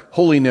heart.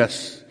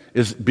 Holiness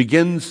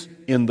begins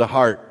in the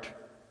heart.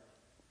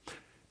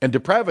 And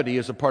depravity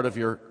is a part of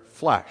your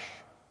flesh.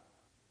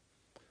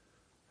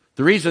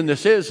 The reason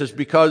this is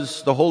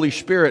because the Holy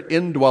Spirit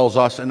indwells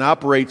us and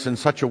operates in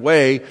such a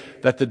way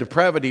that the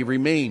depravity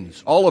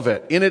remains. All of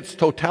it, in its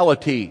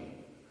totality.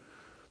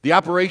 The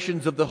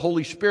operations of the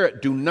Holy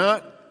Spirit do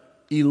not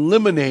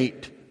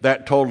eliminate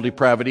that total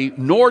depravity,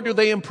 nor do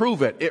they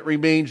improve it. It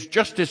remains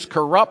just as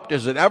corrupt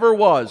as it ever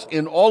was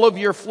in all of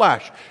your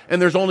flesh.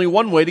 And there's only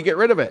one way to get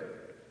rid of it.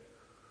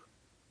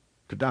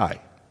 To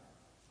die.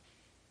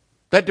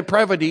 That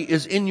depravity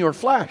is in your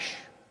flesh.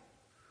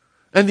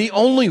 And the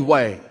only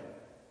way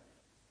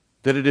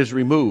that it is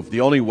removed,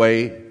 the only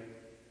way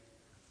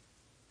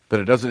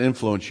that it doesn't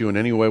influence you in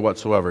any way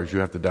whatsoever is you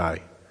have to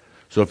die.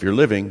 So if you're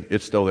living,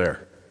 it's still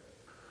there.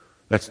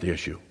 That's the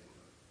issue.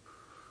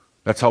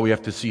 That's how we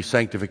have to see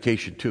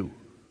sanctification too.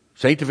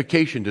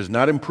 Sanctification does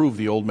not improve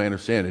the old man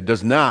of sin. It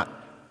does not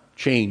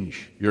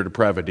change your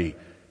depravity.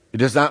 It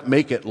does not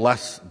make it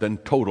less than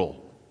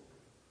total.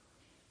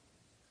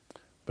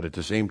 But at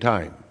the same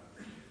time,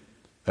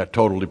 that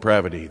total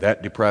depravity,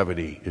 that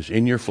depravity is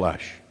in your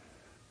flesh,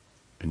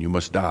 and you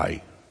must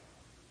die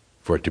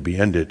for it to be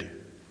ended.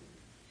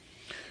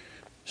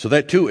 So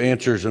that too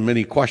answers the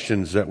many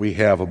questions that we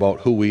have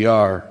about who we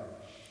are.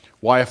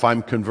 Why, if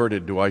I'm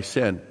converted, do I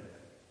sin?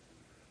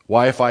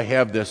 Why, if I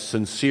have this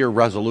sincere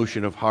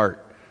resolution of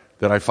heart,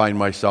 that I find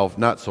myself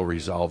not so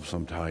resolved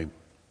sometime?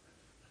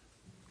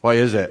 Why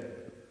is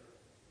it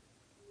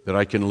that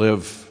I can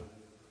live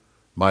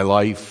my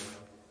life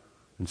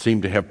and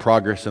seem to have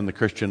progress in the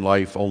Christian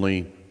life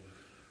only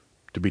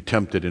to be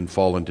tempted and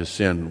fall into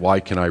sin? Why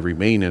can I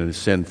remain in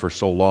sin for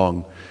so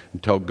long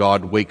until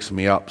God wakes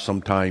me up,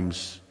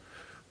 sometimes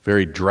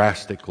very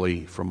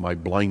drastically, from my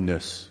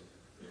blindness?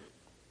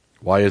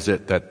 Why is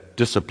it that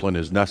discipline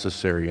is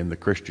necessary in the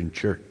Christian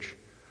church?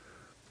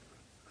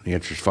 The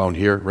answer is found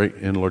here, right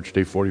in Lord's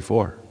Day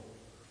 44.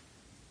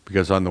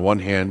 Because on the one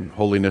hand,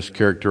 holiness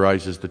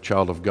characterizes the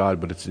child of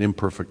God, but it's an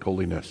imperfect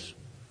holiness.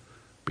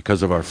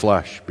 Because of our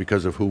flesh,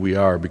 because of who we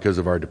are, because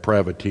of our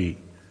depravity.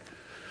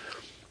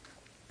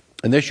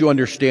 And this, you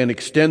understand,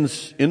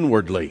 extends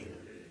inwardly.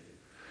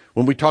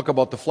 When we talk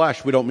about the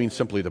flesh, we don't mean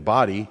simply the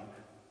body,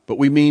 but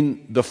we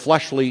mean the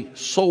fleshly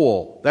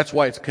soul. That's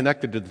why it's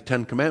connected to the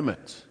Ten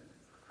Commandments.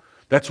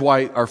 That's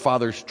why our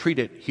fathers treat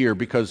it here,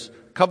 because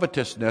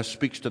covetousness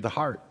speaks to the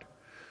heart.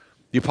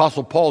 The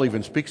Apostle Paul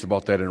even speaks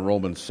about that in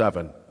Romans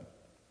 7.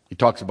 He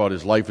talks about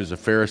his life as a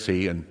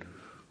Pharisee and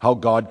how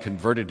God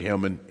converted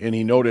him, and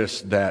he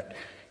noticed that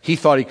he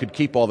thought he could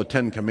keep all the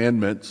 10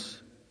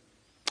 Commandments,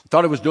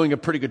 thought he was doing a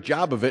pretty good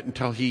job of it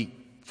until he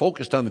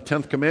focused on the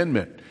 10th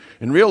commandment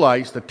and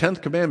realized the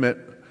 10th commandment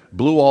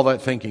blew all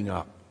that thinking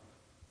up.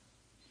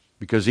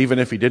 Because even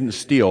if he didn't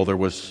steal, there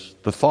was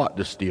the thought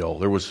to steal.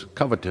 There was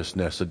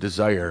covetousness, a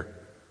desire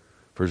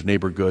for his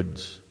neighbor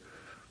goods.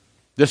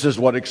 This is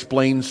what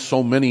explains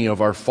so many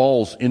of our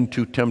falls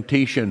into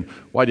temptation.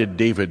 Why did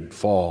David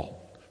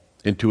fall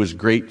into his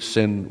great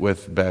sin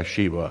with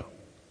Bathsheba?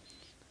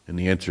 And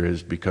the answer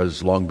is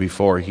because long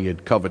before he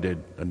had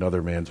coveted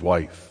another man's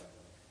wife.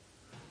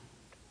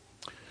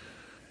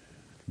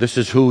 This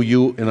is who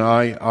you and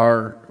I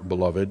are,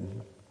 beloved.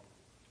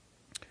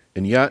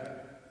 And yet,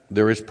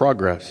 there is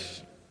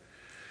progress.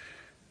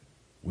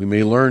 We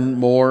may learn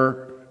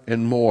more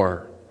and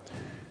more,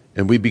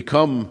 and we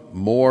become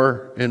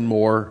more and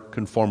more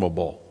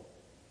conformable.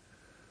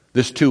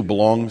 This too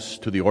belongs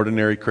to the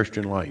ordinary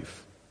Christian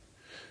life.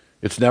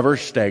 It's never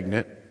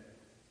stagnant.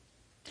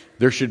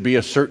 There should be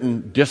a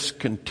certain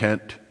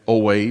discontent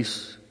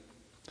always,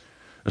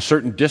 a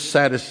certain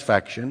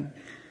dissatisfaction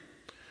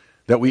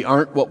that we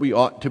aren't what we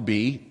ought to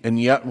be,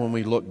 and yet when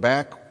we look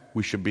back,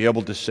 we should be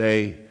able to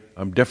say,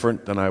 I'm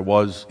different than I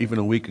was even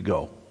a week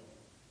ago.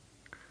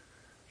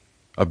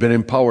 I've been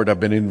empowered,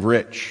 I've been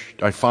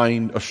enriched. I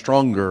find a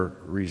stronger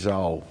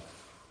resolve.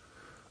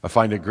 I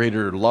find a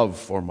greater love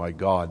for my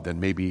God than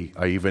maybe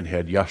I even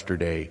had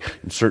yesterday.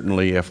 And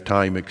certainly if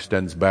time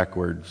extends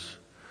backwards,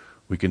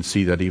 we can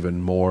see that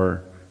even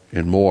more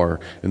and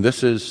more. And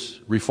this is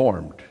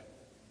reformed.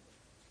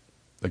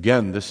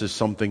 Again, this is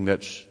something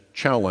that's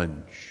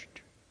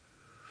challenged.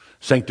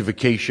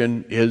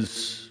 Sanctification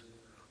is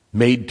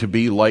made to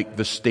be like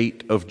the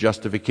state of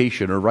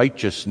justification or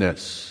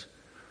righteousness.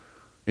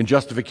 In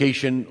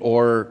justification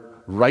or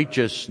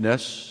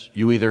righteousness,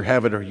 you either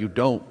have it or you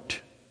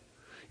don't.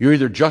 You're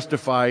either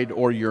justified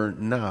or you're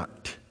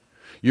not.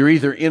 You're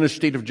either in a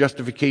state of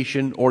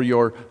justification or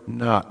you're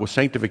not. With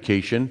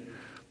sanctification,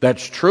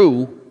 that's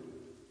true,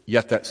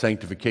 yet that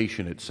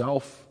sanctification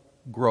itself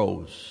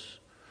grows.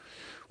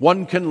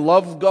 One can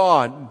love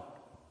God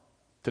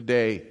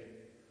today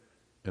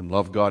and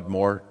love God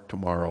more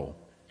tomorrow.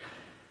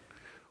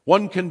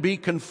 One can be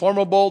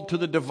conformable to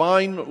the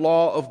divine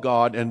law of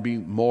God and be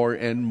more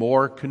and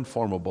more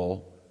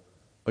conformable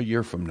a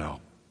year from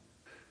now.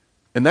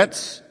 And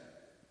that's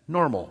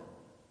normal.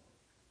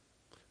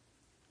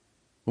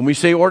 When we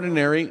say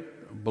ordinary,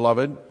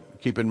 beloved,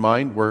 keep in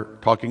mind we're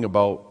talking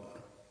about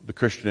the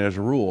Christian as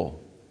a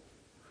rule.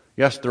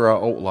 Yes, there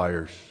are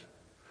outliers.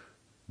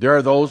 There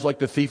are those like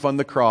the thief on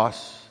the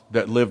cross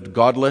that lived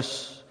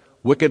godless,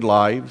 wicked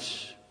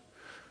lives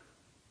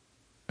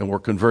and were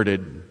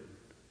converted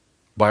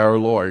by our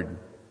Lord.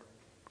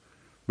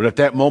 But at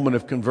that moment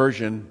of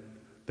conversion,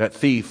 that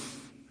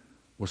thief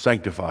was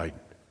sanctified,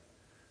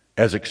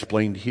 as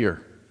explained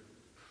here.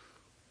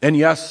 And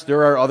yes,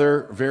 there are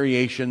other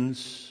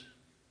variations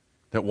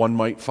that one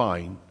might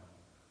find,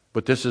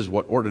 but this is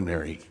what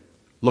ordinary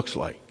looks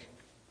like.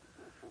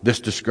 This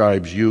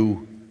describes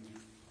you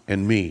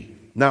and me.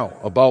 Now,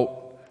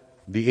 about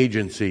the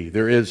agency.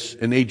 There is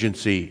an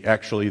agency.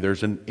 Actually,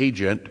 there's an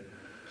agent,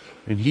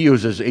 and he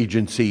uses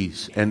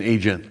agencies and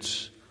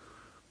agents.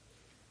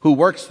 Who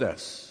works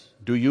this?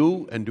 Do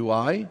you and do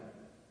I?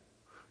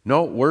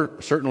 No,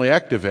 we're certainly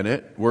active in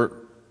it. We're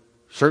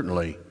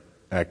certainly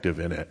active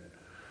in it.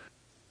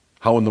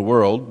 How in the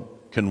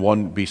world can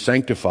one be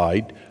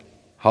sanctified?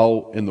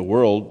 How in the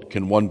world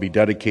can one be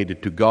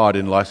dedicated to God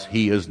unless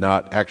he is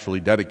not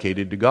actually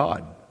dedicated to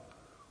God?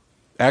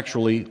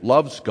 Actually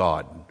loves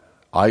God.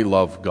 I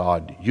love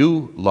God.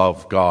 You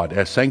love God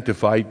as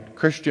sanctified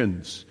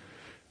Christians.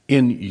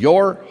 In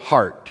your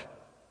heart,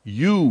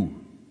 you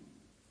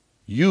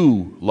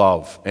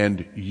love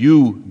and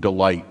you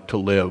delight to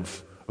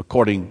live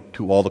according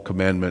to all the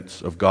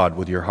commandments of God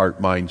with your heart,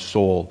 mind,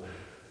 soul,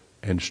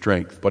 and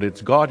strength. But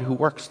it's God who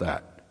works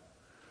that.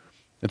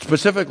 And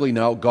specifically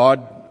now,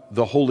 God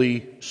the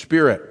Holy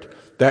Spirit.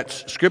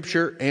 That's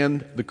Scripture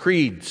and the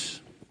creeds.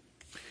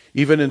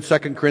 Even in 2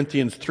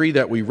 Corinthians 3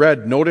 that we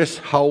read, notice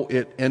how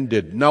it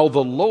ended. Now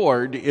the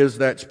Lord is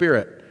that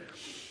Spirit.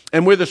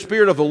 And where the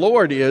Spirit of the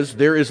Lord is,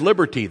 there is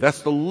liberty.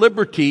 That's the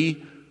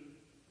liberty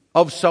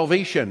of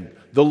salvation.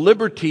 The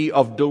liberty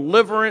of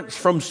deliverance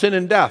from sin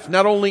and death.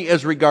 Not only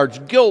as regards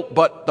guilt,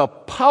 but the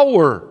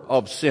power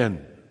of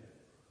sin.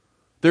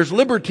 There's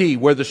liberty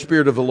where the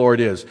Spirit of the Lord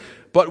is.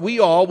 But we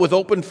all, with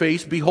open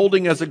face,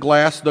 beholding as a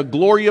glass the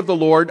glory of the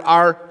Lord,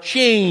 are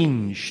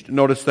changed,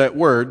 notice that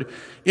word,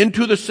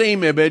 into the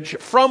same image,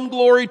 from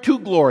glory to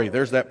glory.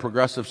 There's that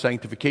progressive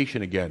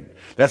sanctification again.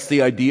 That's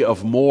the idea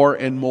of more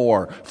and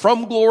more.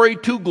 From glory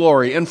to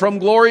glory, and from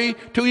glory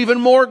to even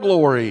more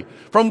glory.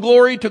 From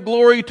glory to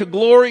glory to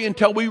glory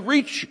until we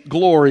reach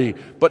glory.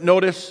 But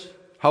notice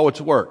how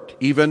it's worked,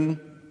 even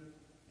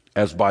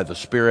as by the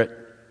Spirit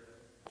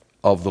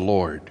of the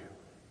Lord.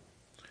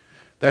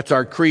 That's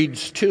our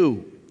creeds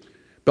too.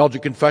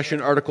 Belgian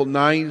Confession, Article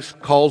 9,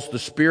 calls the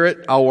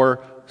Spirit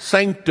our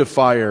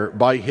sanctifier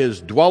by His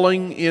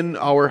dwelling in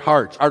our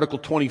hearts. Article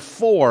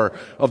 24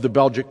 of the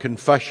Belgian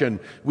Confession,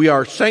 we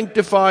are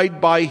sanctified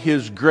by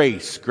His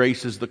grace.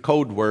 Grace is the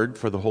code word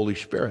for the Holy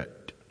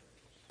Spirit.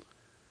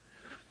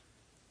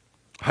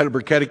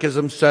 Heidelberg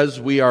Catechism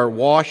says we are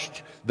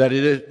washed,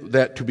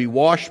 that to be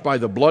washed by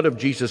the blood of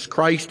Jesus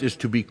Christ is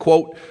to be,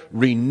 quote,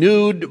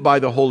 renewed by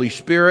the Holy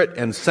Spirit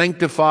and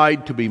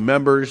sanctified to be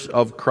members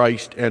of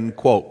Christ, end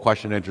quote.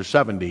 Question answer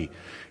 70.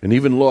 And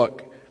even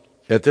look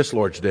at this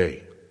Lord's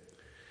Day.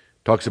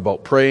 Talks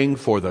about praying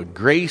for the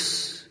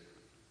grace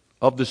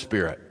of the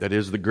Spirit. That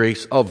is the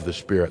grace of the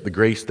Spirit. The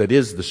grace that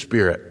is the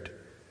Spirit.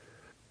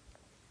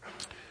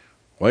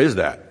 Why is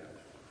that?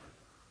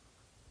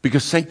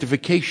 Because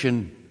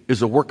sanctification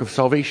is a work of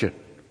salvation.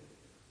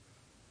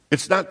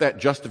 It's not that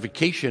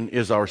justification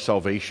is our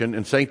salvation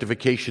and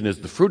sanctification is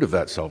the fruit of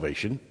that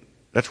salvation.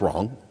 That's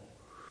wrong.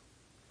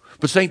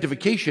 But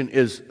sanctification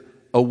is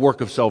a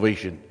work of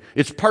salvation.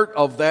 It's part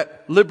of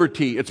that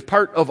liberty. It's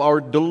part of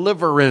our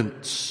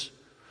deliverance.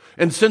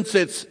 And since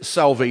it's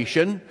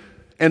salvation,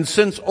 and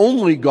since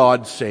only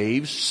God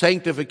saves,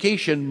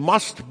 sanctification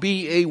must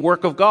be a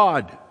work of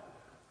God.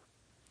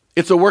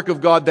 It's a work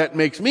of God that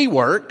makes me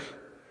work.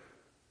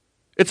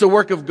 It's a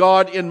work of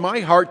God in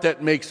my heart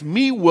that makes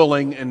me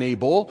willing and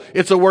able.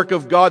 It's a work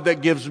of God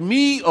that gives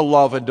me a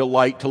love and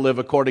delight to live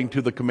according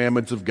to the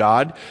commandments of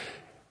God.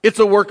 It's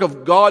a work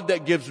of God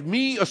that gives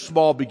me a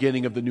small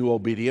beginning of the new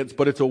obedience,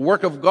 but it's a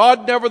work of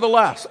God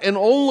nevertheless, and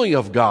only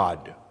of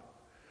God.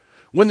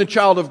 When the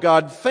child of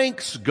God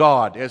thanks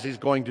God, as he's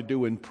going to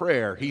do in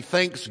prayer, he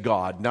thanks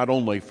God not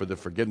only for the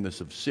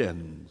forgiveness of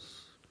sins,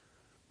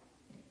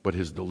 but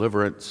his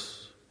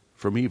deliverance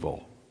from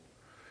evil.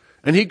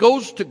 And he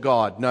goes to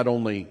God not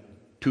only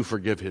to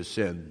forgive his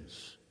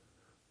sins,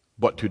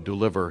 but to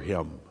deliver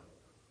him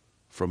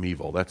from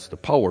evil. That's the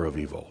power of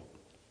evil.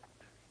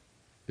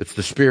 It's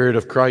the Spirit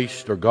of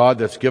Christ or God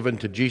that's given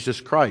to Jesus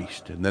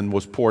Christ and then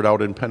was poured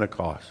out in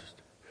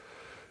Pentecost.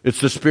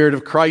 It's the Spirit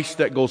of Christ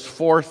that goes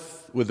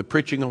forth with the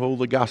preaching of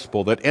the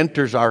gospel that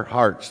enters our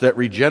hearts, that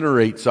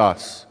regenerates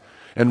us,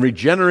 and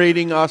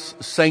regenerating us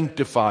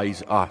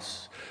sanctifies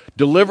us,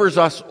 delivers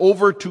us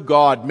over to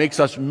God, makes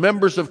us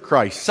members of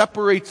Christ,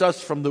 separates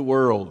us from the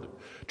world,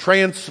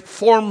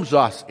 transforms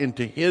us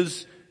into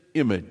His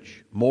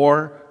image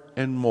more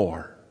and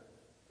more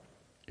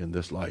in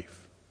this life.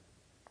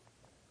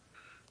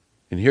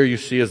 And here you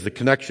see is the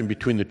connection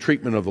between the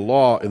treatment of the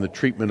law and the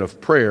treatment of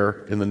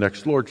prayer in the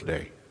next Lord's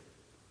Day.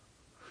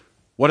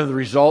 One of the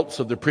results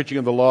of the preaching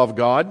of the law of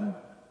God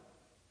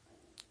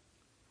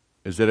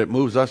is that it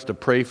moves us to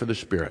pray for the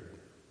Spirit.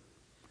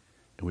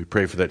 And we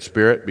pray for that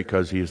Spirit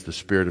because He is the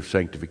Spirit of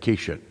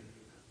sanctification.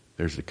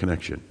 There's the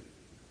connection.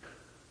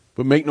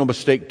 But make no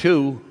mistake,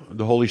 too,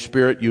 the Holy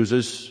Spirit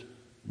uses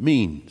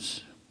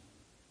means.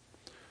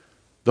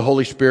 The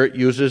Holy Spirit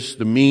uses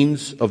the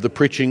means of the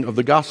preaching of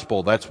the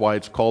gospel. That's why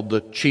it's called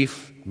the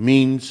chief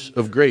means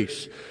of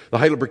grace. The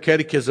Heidelberg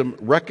Catechism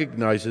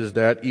recognizes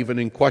that even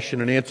in question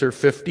and answer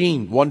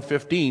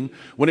 115,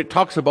 when it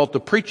talks about the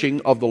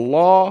preaching of the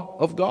law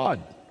of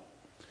God.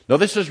 Now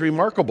this is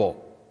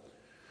remarkable,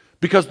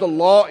 because the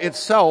law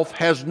itself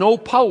has no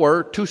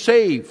power to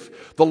save.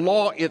 The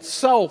law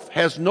itself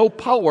has no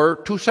power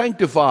to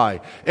sanctify.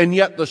 And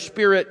yet the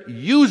Spirit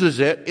uses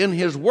it in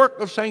His work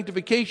of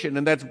sanctification.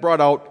 And that's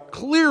brought out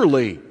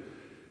clearly.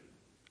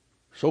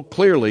 So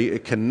clearly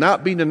it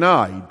cannot be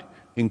denied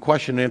in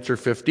question and answer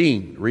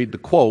 15. Read the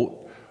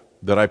quote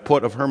that I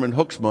put of Herman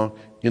Hoeksma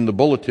in the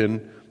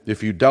bulletin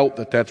if you doubt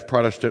that that's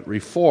Protestant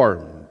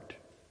Reformed.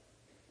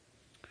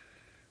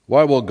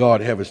 Why will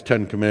God have His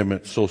 10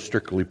 Commandments so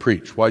strictly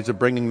preached? Why is it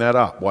bringing that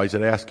up? Why is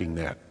it asking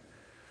that?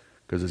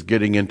 Because it's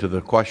getting into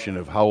the question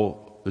of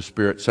how the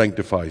Spirit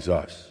sanctifies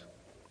us.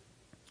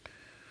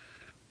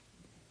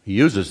 He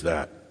uses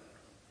that.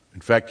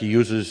 In fact, He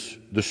uses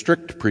the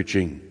strict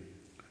preaching.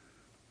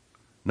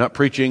 Not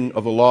preaching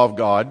of the law of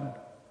God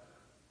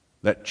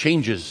that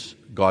changes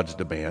God's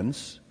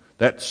demands,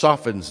 that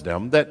softens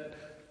them, that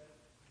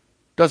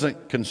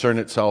doesn't concern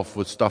itself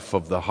with stuff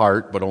of the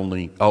heart, but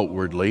only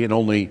outwardly, and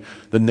only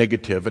the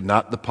negative and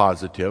not the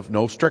positive.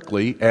 No,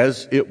 strictly,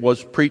 as it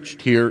was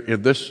preached here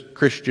in this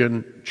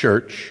Christian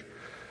church,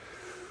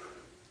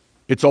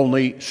 it's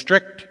only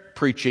strict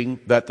preaching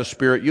that the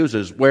Spirit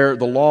uses. Where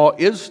the law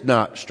is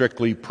not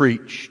strictly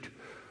preached,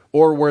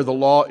 or where the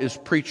law is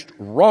preached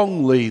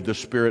wrongly, the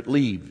Spirit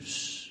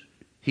leaves.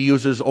 He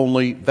uses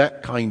only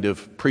that kind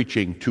of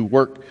preaching to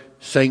work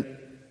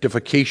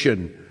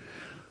sanctification.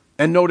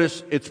 And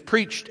notice it's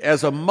preached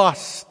as a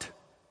must,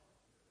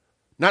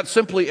 not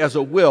simply as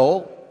a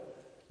will.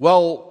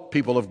 Well,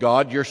 people of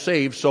God, you're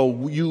saved,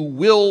 so you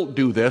will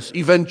do this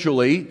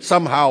eventually,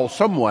 somehow,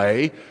 some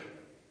way.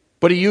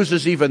 But He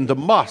uses even the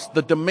must,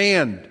 the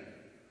demand,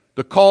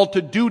 the call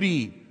to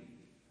duty,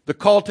 the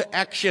call to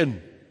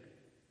action.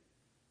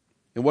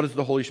 And what does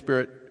the Holy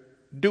Spirit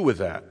do with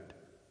that?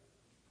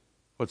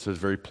 Well, it says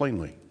very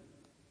plainly,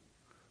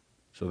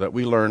 so that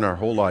we learn our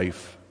whole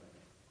life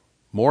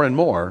more and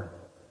more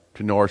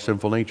to know our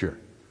sinful nature.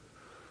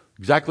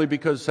 Exactly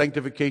because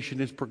sanctification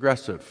is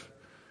progressive.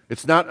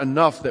 It's not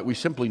enough that we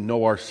simply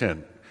know our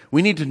sin.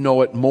 We need to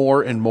know it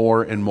more and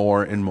more and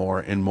more and more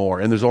and more.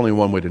 And there's only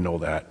one way to know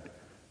that,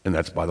 and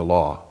that's by the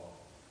law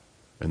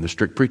and the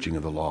strict preaching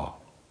of the law.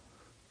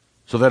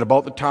 So that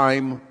about the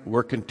time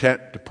we're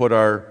content to put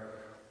our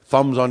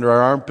thumbs under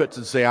our armpits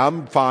and say,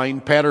 I'm fine,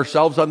 pat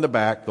ourselves on the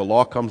back, the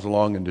law comes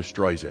along and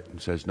destroys it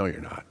and says, no,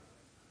 you're not.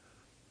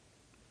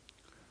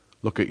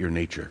 Look at your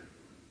nature.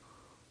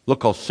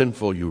 Look how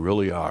sinful you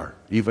really are,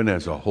 even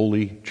as a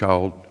holy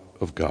child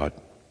of God.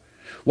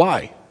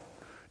 Why?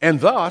 And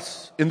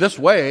thus, in this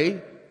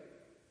way,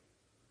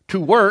 to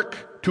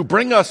work, to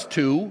bring us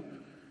to,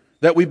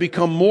 that we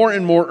become more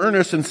and more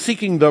earnest in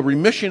seeking the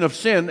remission of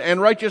sin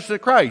and righteousness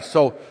of Christ.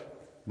 So,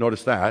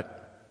 notice that.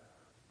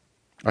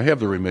 I have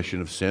the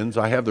remission of sins,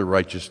 I have the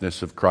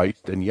righteousness of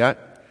Christ, and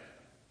yet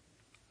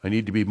I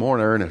need to be more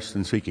earnest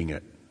in seeking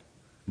it,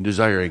 and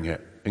desiring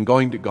it, and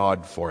going to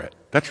God for it.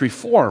 That's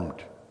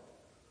reformed.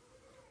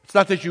 It's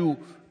not that you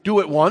do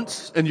it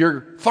once and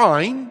you're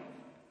fine,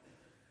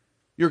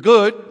 you're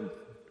good.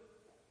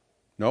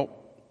 No,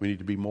 we need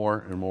to be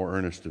more and more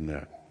earnest in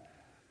that.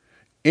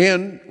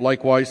 And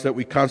likewise, that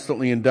we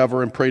constantly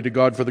endeavor and pray to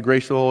God for the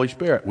grace of the Holy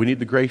Spirit. We need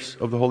the grace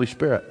of the Holy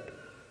Spirit.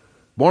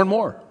 More and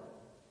more.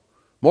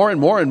 More and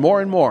more and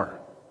more and more.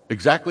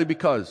 Exactly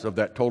because of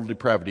that total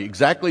depravity.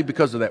 Exactly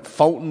because of that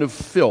fountain of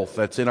filth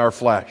that's in our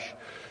flesh.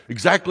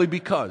 Exactly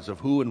because of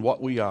who and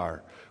what we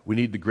are. We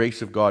need the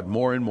grace of God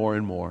more and more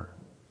and more.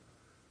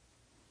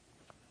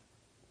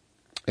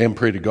 And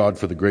pray to God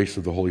for the grace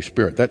of the Holy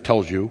Spirit. That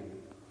tells you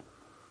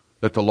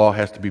that the law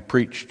has to be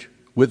preached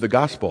with the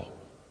gospel.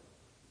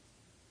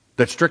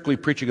 That strictly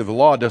preaching of the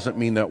law doesn't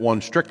mean that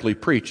one strictly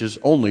preaches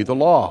only the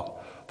law.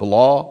 The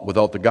law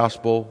without the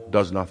gospel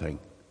does nothing.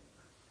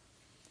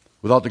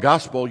 Without the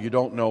gospel, you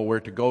don't know where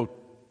to go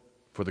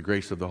for the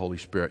grace of the Holy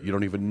Spirit. You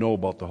don't even know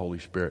about the Holy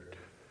Spirit.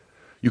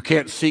 You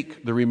can't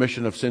seek the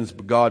remission of sins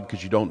of God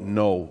because you don't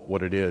know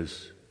what it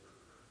is.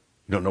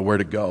 You don't know where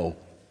to go.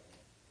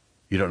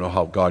 You don't know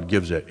how God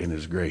gives it in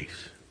His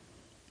grace.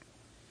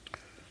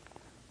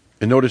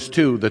 And notice,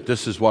 too, that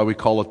this is why we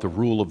call it the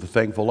rule of the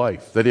thankful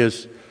life. That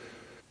is,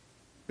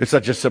 it's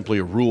not just simply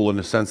a rule in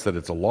the sense that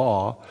it's a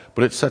law,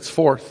 but it sets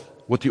forth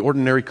what the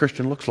ordinary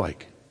Christian looks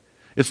like.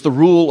 It's the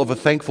rule of a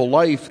thankful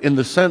life in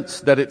the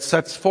sense that it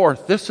sets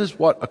forth, this is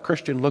what a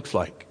Christian looks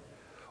like.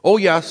 Oh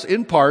yes,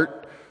 in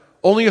part,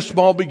 only a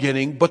small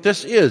beginning, but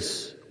this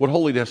is what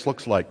holiness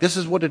looks like. This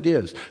is what it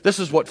is. This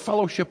is what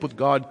fellowship with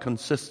God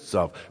consists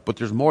of. But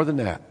there's more than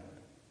that.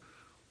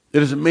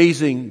 It is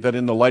amazing that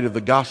in the light of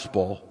the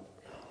gospel,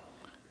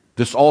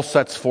 this all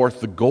sets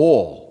forth the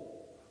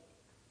goal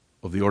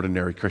of the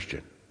ordinary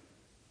Christian.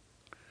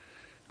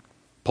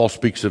 Paul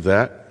speaks of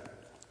that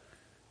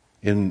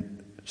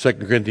in 2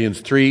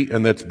 Corinthians 3,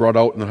 and that's brought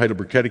out in the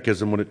Heidelberg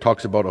Catechism when it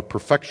talks about a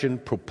perfection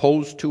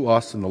proposed to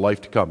us in the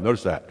life to come.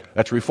 Notice that.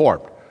 That's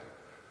Reformed.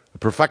 A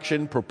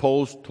perfection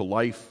proposed to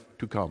life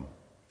to come.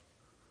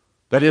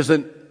 That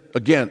isn't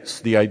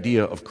against the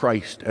idea of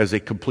Christ as a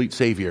complete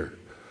Savior.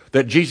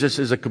 That Jesus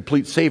is a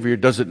complete Savior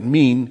doesn't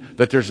mean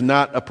that there's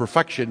not a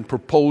perfection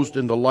proposed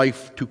in the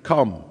life to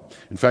come.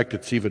 In fact,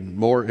 it's even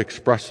more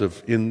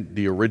expressive in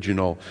the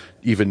original,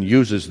 even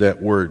uses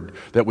that word,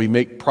 that we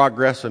make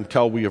progress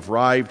until we have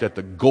arrived at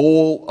the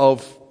goal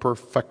of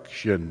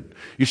perfection.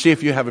 You see,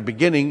 if you have a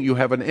beginning, you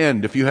have an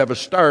end. If you have a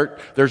start,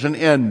 there's an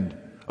end,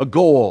 a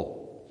goal.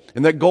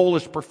 And that goal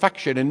is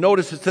perfection. And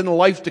notice it's in the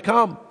life to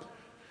come.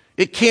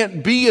 It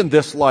can't be in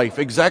this life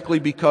exactly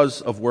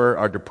because of where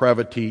our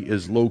depravity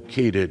is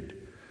located.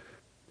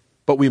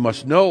 But we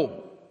must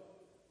know,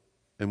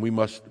 and we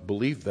must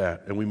believe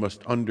that, and we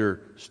must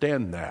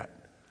understand that,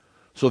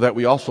 so that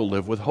we also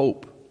live with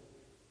hope.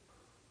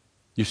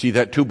 You see,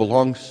 that too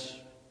belongs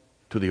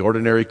to the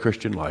ordinary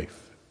Christian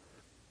life.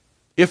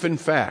 If in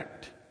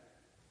fact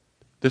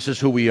this is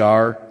who we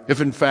are,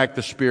 if in fact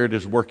the Spirit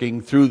is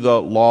working through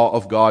the law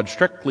of God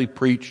strictly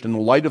preached in the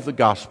light of the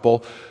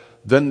gospel,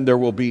 then there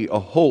will be a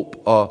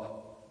hope,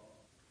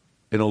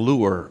 an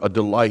allure, a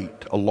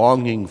delight, a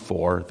longing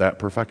for that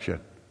perfection.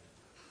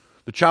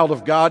 The child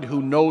of God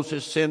who knows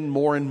his sin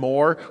more and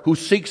more, who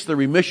seeks the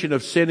remission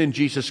of sin in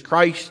Jesus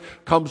Christ,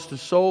 comes to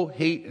so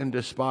hate and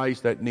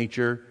despise that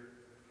nature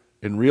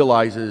and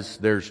realizes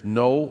there's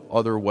no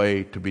other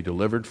way to be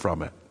delivered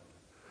from it.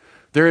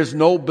 There is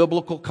no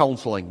biblical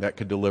counseling that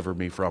can deliver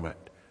me from it.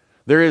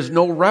 There is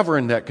no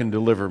reverend that can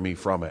deliver me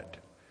from it.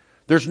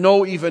 There's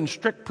no even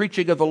strict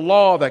preaching of the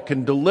law that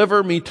can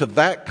deliver me to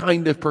that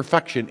kind of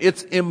perfection.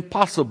 It's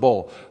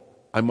impossible.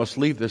 I must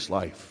leave this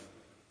life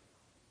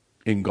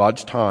in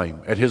God's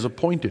time, at His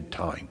appointed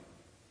time.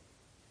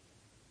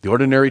 The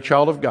ordinary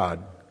child of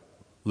God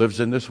lives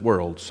in this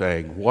world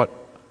saying, what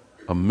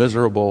a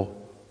miserable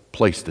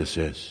place this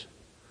is.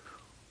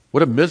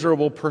 What a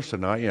miserable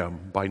person I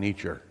am by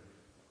nature.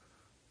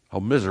 How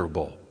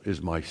miserable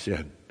is my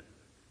sin.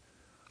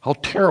 How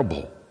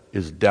terrible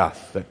is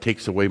death that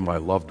takes away my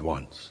loved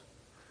ones.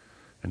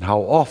 And how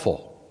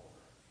awful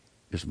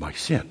is my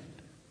sin.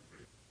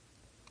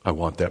 I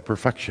want that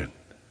perfection.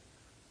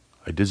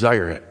 I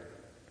desire it.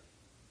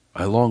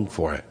 I long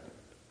for it.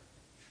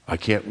 I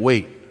can't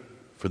wait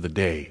for the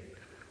day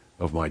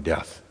of my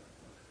death.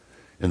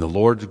 In the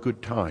Lord's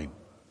good time,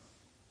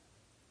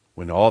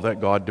 when all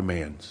that God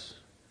demands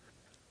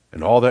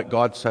and all that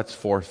God sets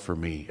forth for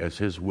me as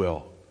His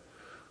will,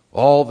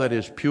 all that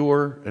is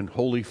pure and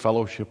holy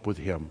fellowship with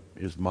Him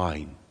is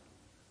mine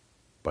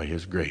by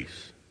His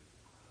grace.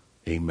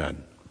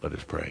 Amen. Let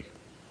us pray.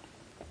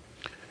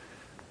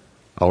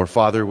 Our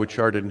Father, which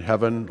art in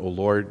heaven, O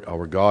Lord,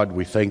 our God,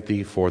 we thank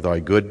Thee for Thy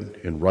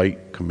good and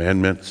right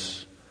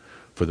commandments,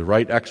 for the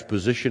right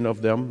exposition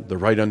of them, the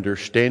right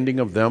understanding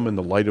of them in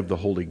the light of the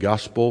Holy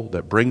Gospel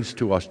that brings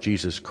to us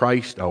Jesus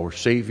Christ, our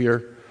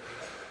Savior,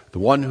 the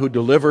one who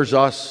delivers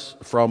us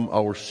from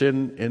our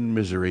sin and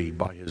misery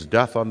by His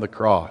death on the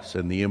cross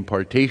and the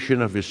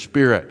impartation of His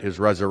Spirit, His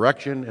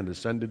resurrection and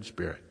ascended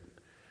Spirit.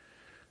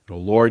 O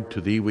Lord,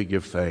 to Thee we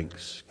give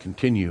thanks.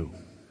 Continue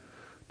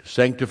to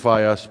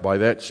sanctify us by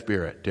that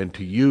Spirit and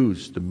to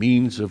use the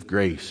means of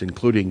grace,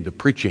 including the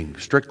preaching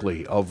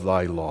strictly of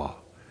Thy law.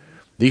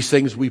 These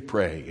things we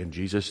pray in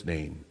Jesus'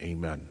 name.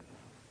 Amen.